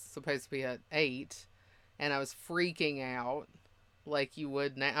class was supposed to be at 8, and I was freaking out like you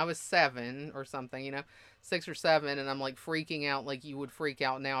would now. I was 7 or something, 6 or 7, and I'm like freaking out like you would freak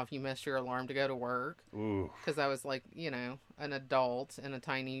out now if you missed your alarm to go to work. Because I was like, an adult in a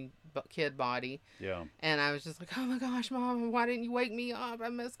tiny kid body. Yeah. And I was just like, oh my gosh, Mom, why didn't you wake me up? I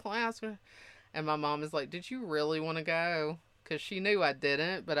missed class. And my mom is like, did you really want to go? Because she knew I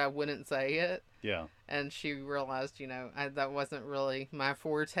didn't, but I wouldn't say it. Yeah. And she realized, that wasn't really my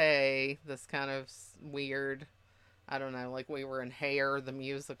forte. This kind of weird, I don't know, like we were in Hair, the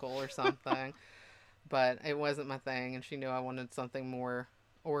musical or something. But it wasn't my thing, and she knew I wanted something more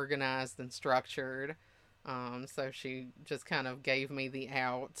organized and structured. So she just kind of gave me the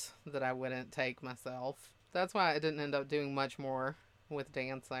out that I wouldn't take myself. That's why I didn't end up doing much more with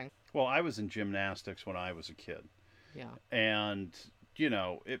dancing. Well, I was in gymnastics when I was a kid. Yeah. And,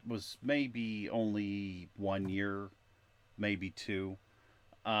 it was maybe only 1 year, maybe 2.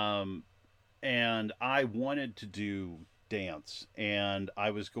 And I wanted to do dance, and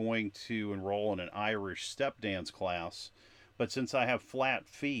I was going to enroll in an Irish step dance class. But since I have flat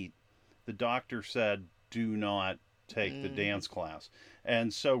feet, the doctor said, do not take the dance class.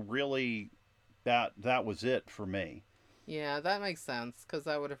 And so really that was it for me. Yeah, that makes sense, because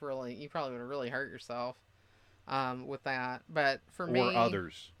you probably would have really hurt yourself with that. But for me, or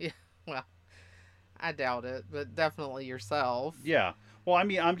others. Yeah, well, I doubt it, but definitely yourself. Yeah. Well, I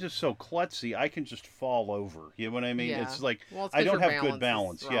mean, I'm just so klutzy, I can just fall over. You know what I mean? Yeah. It's like, it's I don't have good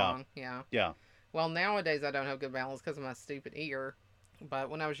balance. Yeah. Yeah. Well, nowadays I don't have good balance because of my stupid ear.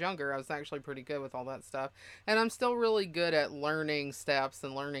 But when I was younger, I was actually pretty good with all that stuff. And I'm still really good at learning steps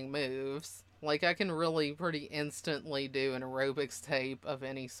and learning moves. Like, I can really pretty instantly do an aerobics tape of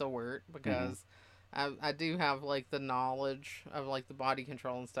any sort because I do have, like, the knowledge of, like, the body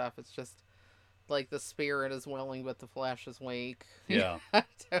control and stuff. It's just, like, the spirit is willing, but the flesh is weak. Yeah.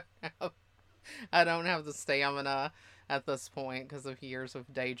 I don't have the stamina at this point because of years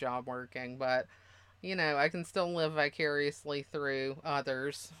of day job working. But, I can still live vicariously through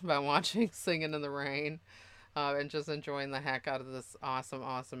others by watching Singing in the Rain and just enjoying the heck out of this awesome,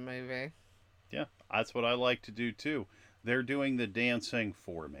 awesome movie. Yeah, that's what I like to do, too. They're doing the dancing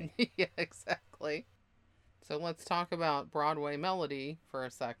for me. Yeah, exactly. So let's talk about Broadway Melody for a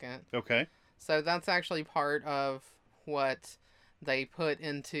second. Okay. So that's actually part of what they put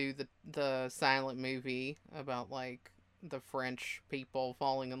into the silent movie about, like, the French people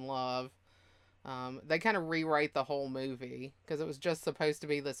falling in love. They kind of rewrite the whole movie because it was just supposed to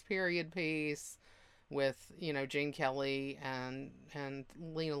be this period piece with, Gene Kelly and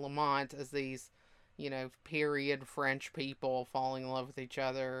Lena Lamont as these, period French people falling in love with each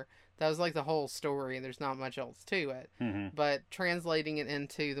other. That was like the whole story. There's not much else to it. Mm-hmm. But translating it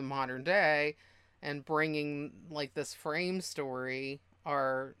into the modern day and bringing like this frame story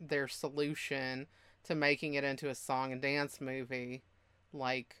are their solution to making it into a song and dance movie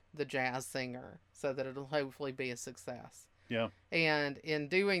like The Jazz Singer, so that it'll hopefully be a success. Yeah. And in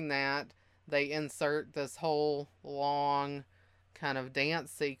doing that, they insert this whole long kind of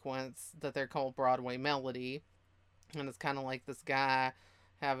dance sequence that they're called Broadway Melody. And it's kind of like this guy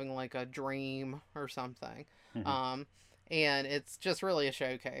having like a dream or something. Mm-hmm. And it's just really a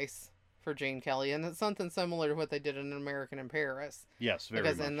showcase for Gene Kelly. And it's something similar to what they did in American in Paris. Yes, very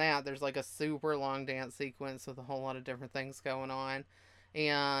because much. In that, there's like a super long dance sequence with a whole lot of different things going on.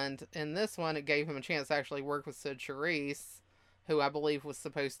 And in this one, it gave him a chance to actually work with Sid Charisse who I believe was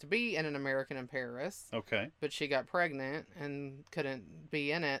supposed to be in An American in Paris, Okay. but she got pregnant and couldn't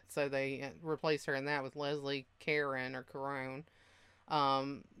be in it, so they replaced her in that with Leslie Caron or Caron.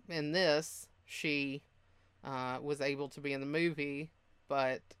 In this, she was able to be in the movie,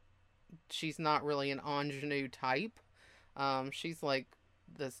 but she's not really an ingenue type. She's like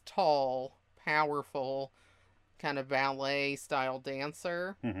this tall, powerful, kind of ballet style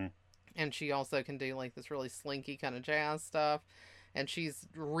dancer. Mm-hmm. And she also can do like this really slinky kind of jazz stuff. And she's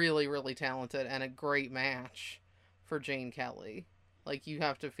really, really talented and a great match for Gene Kelly. Like, you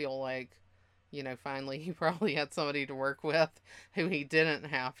have to feel like, you know, finally he probably had somebody to work with who he didn't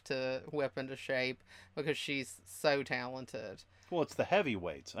have to whip into shape, because she's so talented. Well, it's the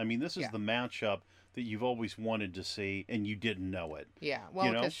heavyweights. I mean, this is Yeah. the matchup that you've always wanted to see, and you didn't know it. Yeah, well,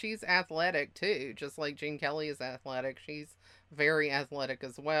 You know? because she's athletic too, just like Gene Kelly is athletic. She's very athletic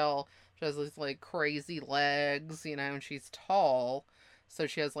as well. She has these like crazy legs, you know, and she's tall, so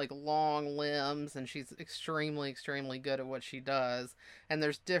she has like long limbs, and she's extremely, extremely good at what she does. And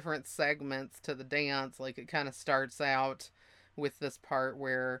there's different segments to the dance. Like, it kind of starts out with this part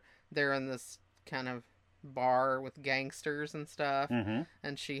where they're in this kind of bar with gangsters and stuff, Mm-hmm.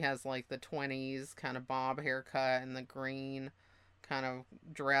 and she has like the 20s kind of bob haircut and the green kind of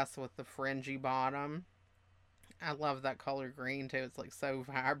dress with the fringy bottom. I love that color green too. It's like so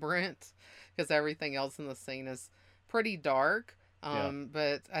vibrant, because everything else in the scene is pretty dark.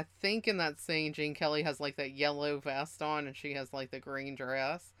 But I think in that scene, Gene Kelly has like that yellow vest on, and she has like the green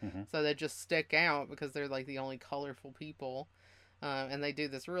dress. Mm-hmm. So they just stick out because they're like the only colorful people. And they do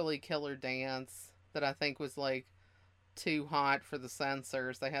this really killer dance that I think was like too hot for the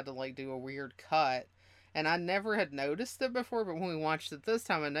censors. They had to like do a weird cut. And I never had noticed it before, but when we watched it this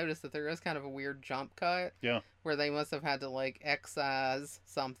time, I noticed that there is kind of a weird jump cut. Yeah. Where they must have had to like excise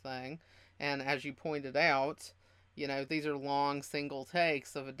something. And as you pointed out, you know, these are long single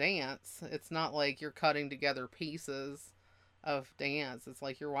takes of a dance. It's not like you're cutting together pieces of dance. It's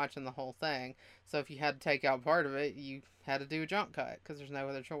like you're watching the whole thing. So if you had to take out part of it, you had to do a jump cut because there's no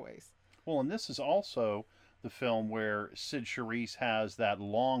other choice. Well, and this is also the film where Sid Charisse has that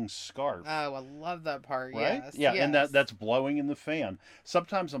long scarf. Oh, I love that part. Right? Yes. Yeah, yes. and that's blowing in the fan.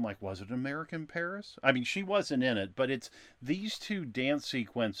 Sometimes I'm like, was it American Paris? I mean, she wasn't in it, but it's these two dance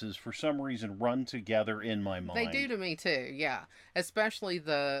sequences for some reason run together in my mind. They do to me too. Yeah, especially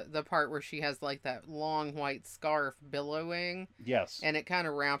the part where she has like that long white scarf billowing. Yes. And it kind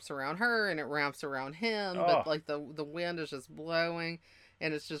of wraps around her and it wraps around him, Oh. but like the wind is just blowing.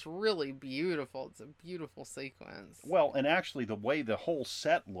 And it's just really beautiful. It's a beautiful sequence. Well, and actually, the way the whole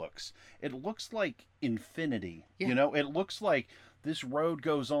set looks, it looks like infinity. Yeah. You know, it looks like this road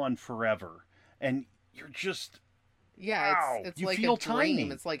goes on forever, and you're just Yeah, wow, it's you like feel a dream. tiny.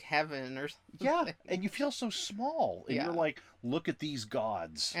 It's like heaven or something. yeah, and you feel so small, and Yeah. you're like, look at these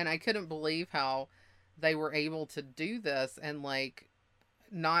gods. And I couldn't believe how they were able to do this and like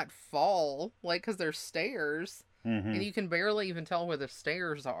not fall, like, because there's stairs. Mm-hmm. And you can barely even tell where the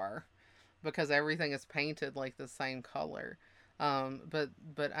stairs are because everything is painted like the same color. But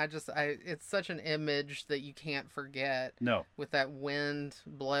it's such an image that you can't forget, No, with that wind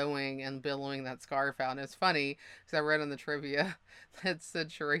blowing and billowing that scarf out. And it's funny because I read in the trivia that Sid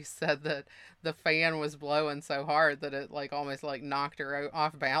Charisse said that the fan was blowing so hard that it like almost like knocked her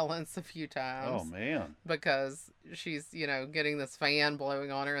off balance a few times. oh man, Because she's, you know, getting this fan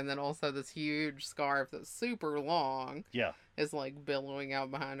blowing on her, and then also this huge scarf that's super long yeah. is like billowing out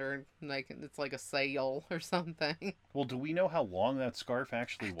behind her and making it's like a sail or something. Well, do we know how long that scarf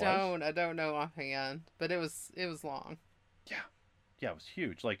actually was? I don't know offhand, but it was long. Yeah, it was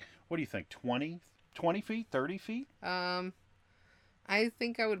huge. Like, what do you think? 20 feet, 30 feet? I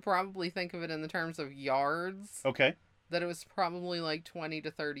think I would probably think of it in the terms of yards. Okay. That it was probably like 20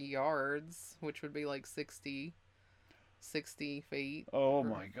 to 30 yards, which would be like 60 feet. Oh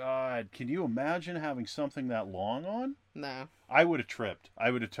my God! Can you imagine having something that long on? No. I would have tripped. I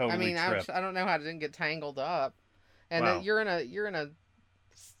would have totally tripped. I don't know how it didn't get tangled up. And Wow. you're in a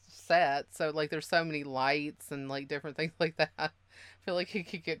set, so like there's so many lights and like different things like that. I feel like you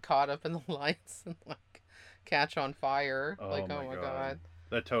could get caught up in the lights and like catch on fire. Oh like, my oh my God. God.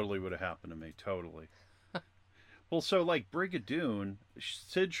 That totally would have happened to me. Totally. Well, so like Brigadoon,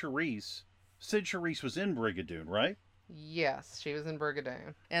 Sid Charisse was in Brigadoon, right? Yes, she was in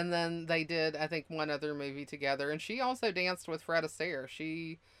Brigadoon. And then they did, I think, one other movie together. And she also danced with Fred Astaire.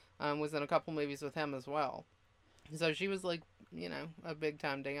 She was in a couple movies with him as well. So she was like, you know, a big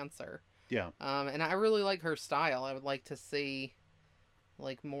time dancer. Yeah. And I really like her style. I would like to see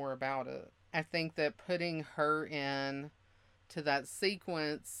like more about it. I think that putting her in to that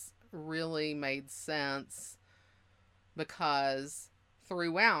sequence really made sense because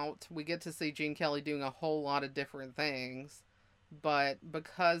throughout we get to see Gene Kelly doing a whole lot of different things, but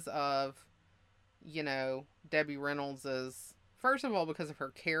because of, Debbie Reynolds is, first of all, because of her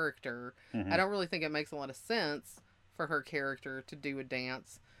character, I Hmm. don't really think it makes a lot of sense for her character to do a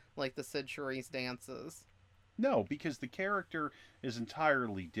dance like the Sid Charisse dances. No, because the character is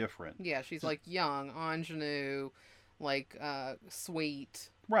entirely different. Yeah, she's like young, ingenue, like sweet.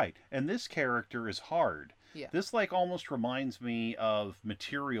 Right. And this character is hard. Yeah. This like almost reminds me of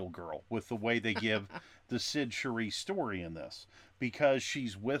Material Girl with the way they give the Sid Charisse story in this. Because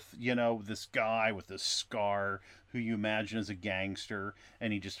she's with, this guy with this scar who you imagine is a gangster,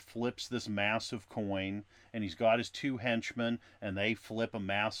 and he just flips this massive coin, and he's got his two henchmen, and they flip a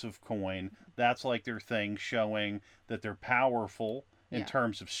massive coin. That's like their thing, showing that they're powerful in Yeah.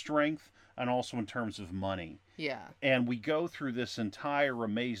 terms of strength and also in terms of money. Yeah. And we go through this entire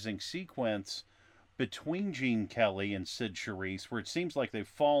amazing sequence between Gene Kelly and Sid Charisse where it seems like they've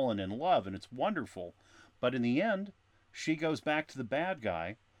fallen in love and it's wonderful. But in the end, she goes back to the bad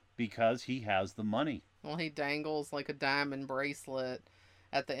guy because he has the money. Well, he dangles like a diamond bracelet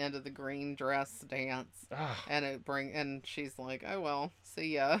at the end of the green dress dance, Ah, and she's like, "Oh well,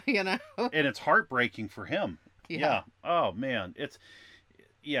 see ya," you know. and it's heartbreaking for him. Yeah. Oh man,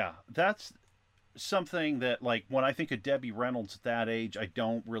 that's something that, like, when I think of Debbie Reynolds at that age, I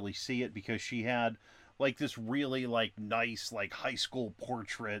don't really see it because she had like this really like nice like high school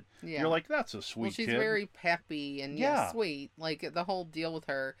portrait. Yeah. You're like, that's a sweet Well, she's kid. very peppy and Yeah. sweet. Like the whole deal with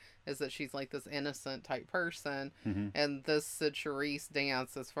her is that she's like this innocent type person, Hmm. and this Sid Charisse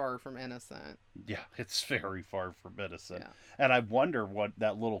dance is far from innocent. Yeah, it's very far from innocent. Yeah. And I wonder what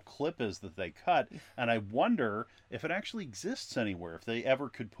that little clip is that they cut, and I wonder if it actually exists anywhere, if they ever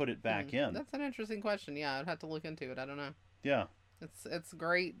could put it back in. That's an interesting question. Yeah, I'd have to look into it. I don't know. Yeah. It's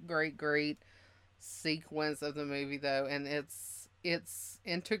great, great, great sequence of the movie though, and it's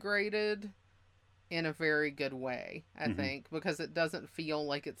integrated in a very good way, I Mhm. think, because it doesn't feel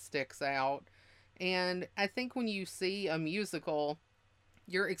like it sticks out. And I think when you see a musical,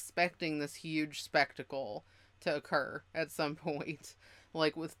 you're expecting this huge spectacle to occur at some point,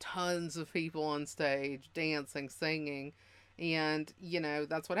 like with tons of people on stage dancing, singing. And,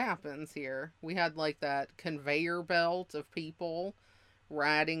 that's what happens here. We had like that conveyor belt of people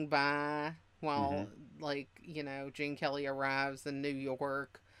riding by while, Gene Kelly arrives in New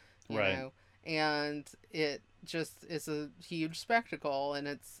York, you Right. know, and it just is a huge spectacle and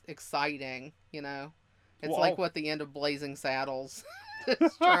it's exciting, It's Well, like what the end of Blazing Saddles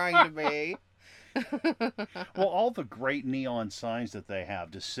is trying to be. Well, all the great neon signs that they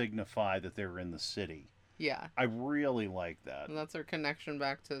have to signify that they're in the city. Yeah. I really like that. And that's our connection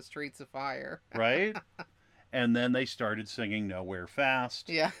back to Streets of Fire. Right? And then they started singing Nowhere Fast.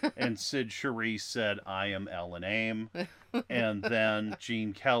 Yeah. And Sid Charisse said, I am Ellen Aim. And then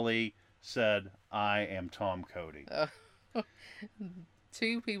Gene Kelly said, I am Tom Cody.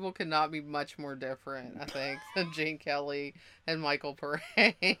 Two people could not be much more different, I think, than Gene Kelly and Michael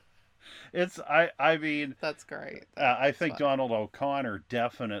Paré. I mean, That's great. I think fun. Donald O'Connor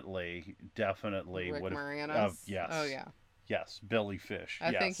definitely Rick would have. Moranis. Yes. Oh yeah. Yes, Billy Fish. I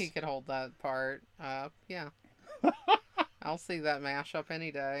yes. think he could hold that part. Yeah. I'll see that mashup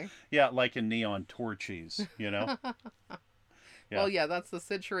any day. Yeah, like in Neon Torchies, Yeah. Well, yeah, that's the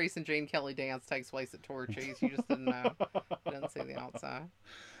Sid Charisse and Gene Kelly dance takes place at Torchies. You just didn't know. You didn't see the outside.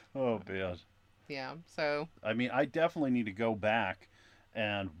 Oh, man. Yeah. So. I mean, I definitely need to go back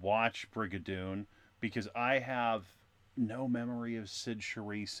and watch Brigadoon because I have no memory of Sid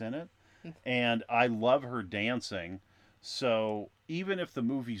Charisse in it. And I love her dancing. So even if the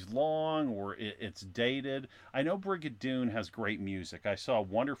movie's long or it's dated, I know Brigadoon has great music. I saw a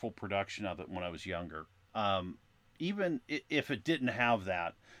wonderful production of it when I was younger. Even if it didn't have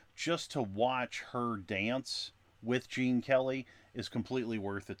that, just to watch her dance with Gene Kelly is completely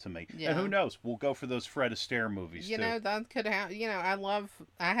worth it to me. Yeah. And who knows? We'll go for those Fred Astaire movies too. That could have. I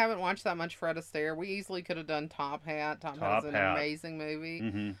haven't watched that much Fred Astaire. We easily could have done Top Hat. Top Hat is an amazing movie.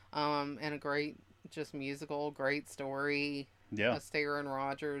 Mm-hmm. And a great, just musical, great story. Yeah. Astaire and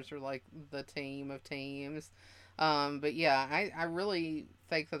Rogers are like the team of teams. But yeah, I really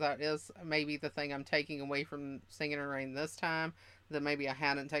think that is maybe the thing I'm taking away from Singing in the Rain this time that maybe I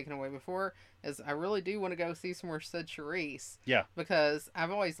hadn't taken away before is I really do want to go see some more Sid Charisse. Yeah. Because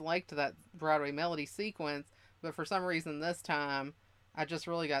I've always liked that Broadway melody sequence, but for some reason this time I just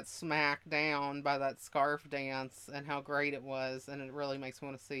really got smacked down by that scarf dance and how great it was, and it really makes me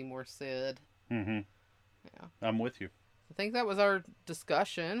want to see more Sid. Mm-hmm. Yeah. I'm with you. I think that was our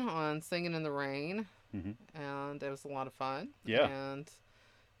discussion on Singing in the Rain. Mm-hmm. And it was a lot of fun. Yeah. And,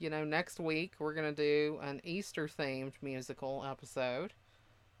 next week we're going to do an Easter themed musical episode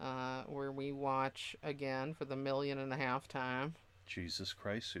where we watch again for the 1.5 million time. Jesus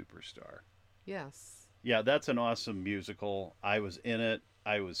Christ Superstar. Yes. Yeah, that's an awesome musical. I was in it.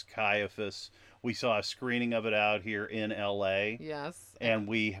 I was Caiaphas. We saw a screening of it out here in L.A. Yes. And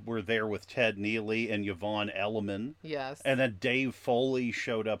we were there with Ted Neely and Yvonne Elliman. Yes. And then Dave Foley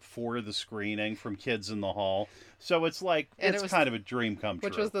showed up for the screening from Kids in the Hall. So it's like, it's kind of a dream come true.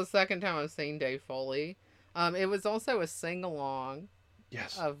 Which was the second time I've seen Dave Foley. It was also a sing-along.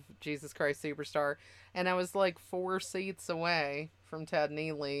 Yes. Of Jesus Christ Superstar. And I was like 4 seats away from Ted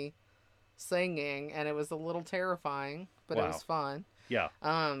Neely singing, and it was a little terrifying, but It was fun. Yeah.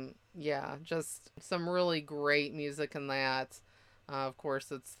 Yeah, just some really great music in that. Of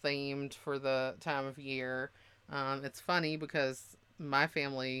course, it's themed for the time of year. It's funny because my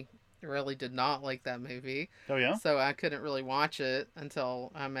family really did not like that movie. Oh, yeah? So I couldn't really watch it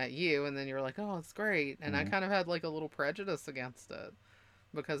until I met you, and then you were like, oh, it's great. And I kind of had like a little prejudice against it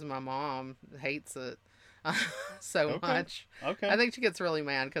because my mom hates it so much. Okay. I think she gets really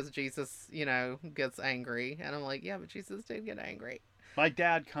mad because Jesus, gets angry. And I'm like, yeah, but Jesus did get angry. My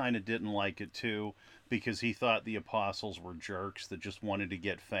dad kind of didn't like it too because he thought the apostles were jerks that just wanted to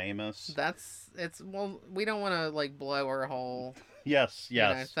get famous. We don't want to like blow our whole yes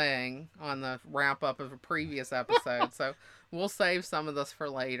thing on the wrap up of a previous episode. So we'll save some of this for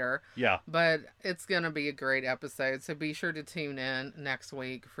later. Yeah. But it's going to be a great episode. So be sure to tune in next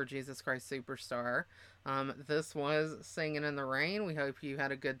week for Jesus Christ Superstar. This was Singing in the Rain. We hope you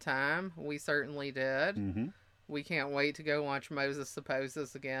had a good time. We certainly did. Mm-hmm. We can't wait to go watch Moses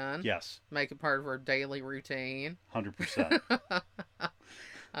Supposes again. Yes. Make it part of our daily routine. 100%.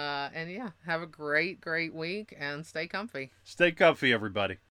 And yeah, have a great, great week and stay comfy. Stay comfy, everybody.